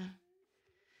 Yeah.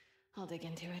 I'll dig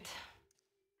into it.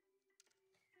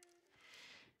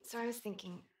 So I was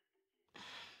thinking,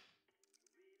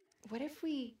 what if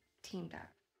we teamed up?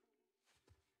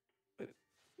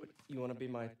 What, you want to be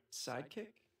my sidekick?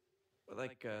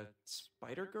 Like a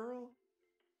spider girl?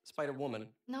 Spider woman.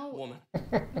 No. Woman.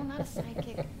 No, not a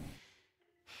sidekick.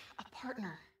 A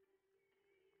partner.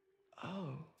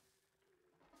 Oh.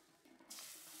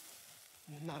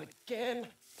 Not again.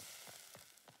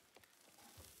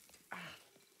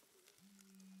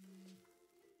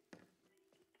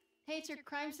 Hey, it's your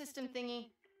crime system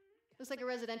thingy. Looks like a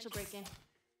residential break-in.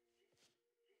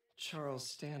 Charles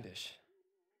Standish.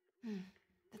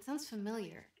 That sounds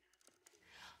familiar.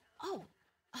 Oh,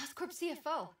 Oscorp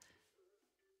CFO.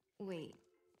 Wait.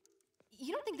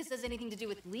 You don't think this has anything to do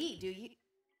with Lee, do you?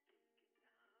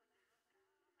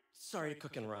 Sorry to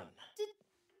cook and run. Did you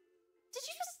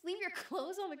just leave your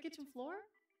clothes on the kitchen floor?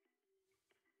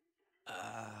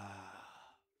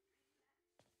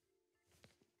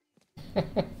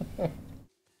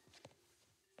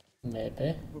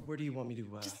 Maybe. Where do you want me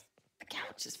to, Just the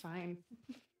couch is fine.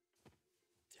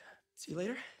 See you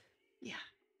later? Yeah.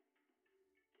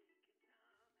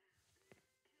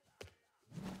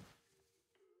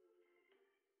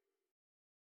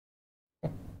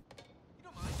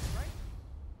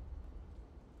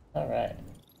 All right.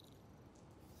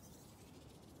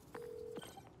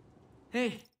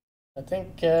 Hey. I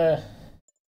think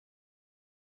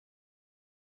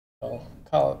we'll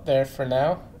call it there for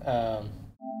now.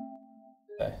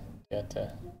 I got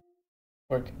to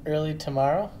work early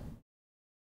tomorrow.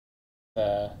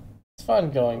 It's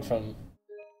fun going from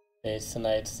days to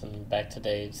nights and back to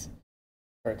days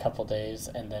for a couple days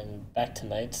and then back to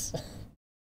nights.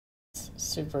 It's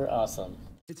super awesome.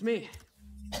 It's me.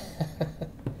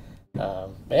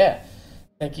 But yeah,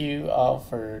 thank you all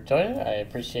for joining. I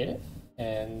appreciate it.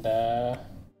 And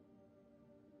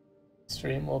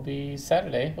stream will be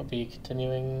Saturday. We'll be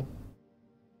continuing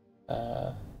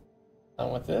on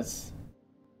with this.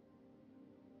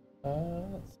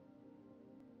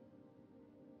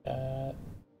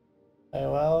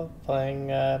 Playing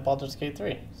Baldur's Gate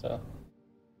 3. So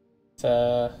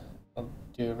I'll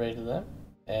do a raid of them.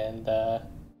 And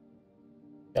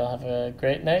y'all have a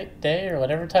great night, day, or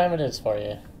whatever time it is for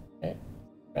you. Okay,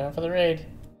 around for the raid.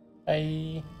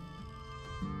 Bye.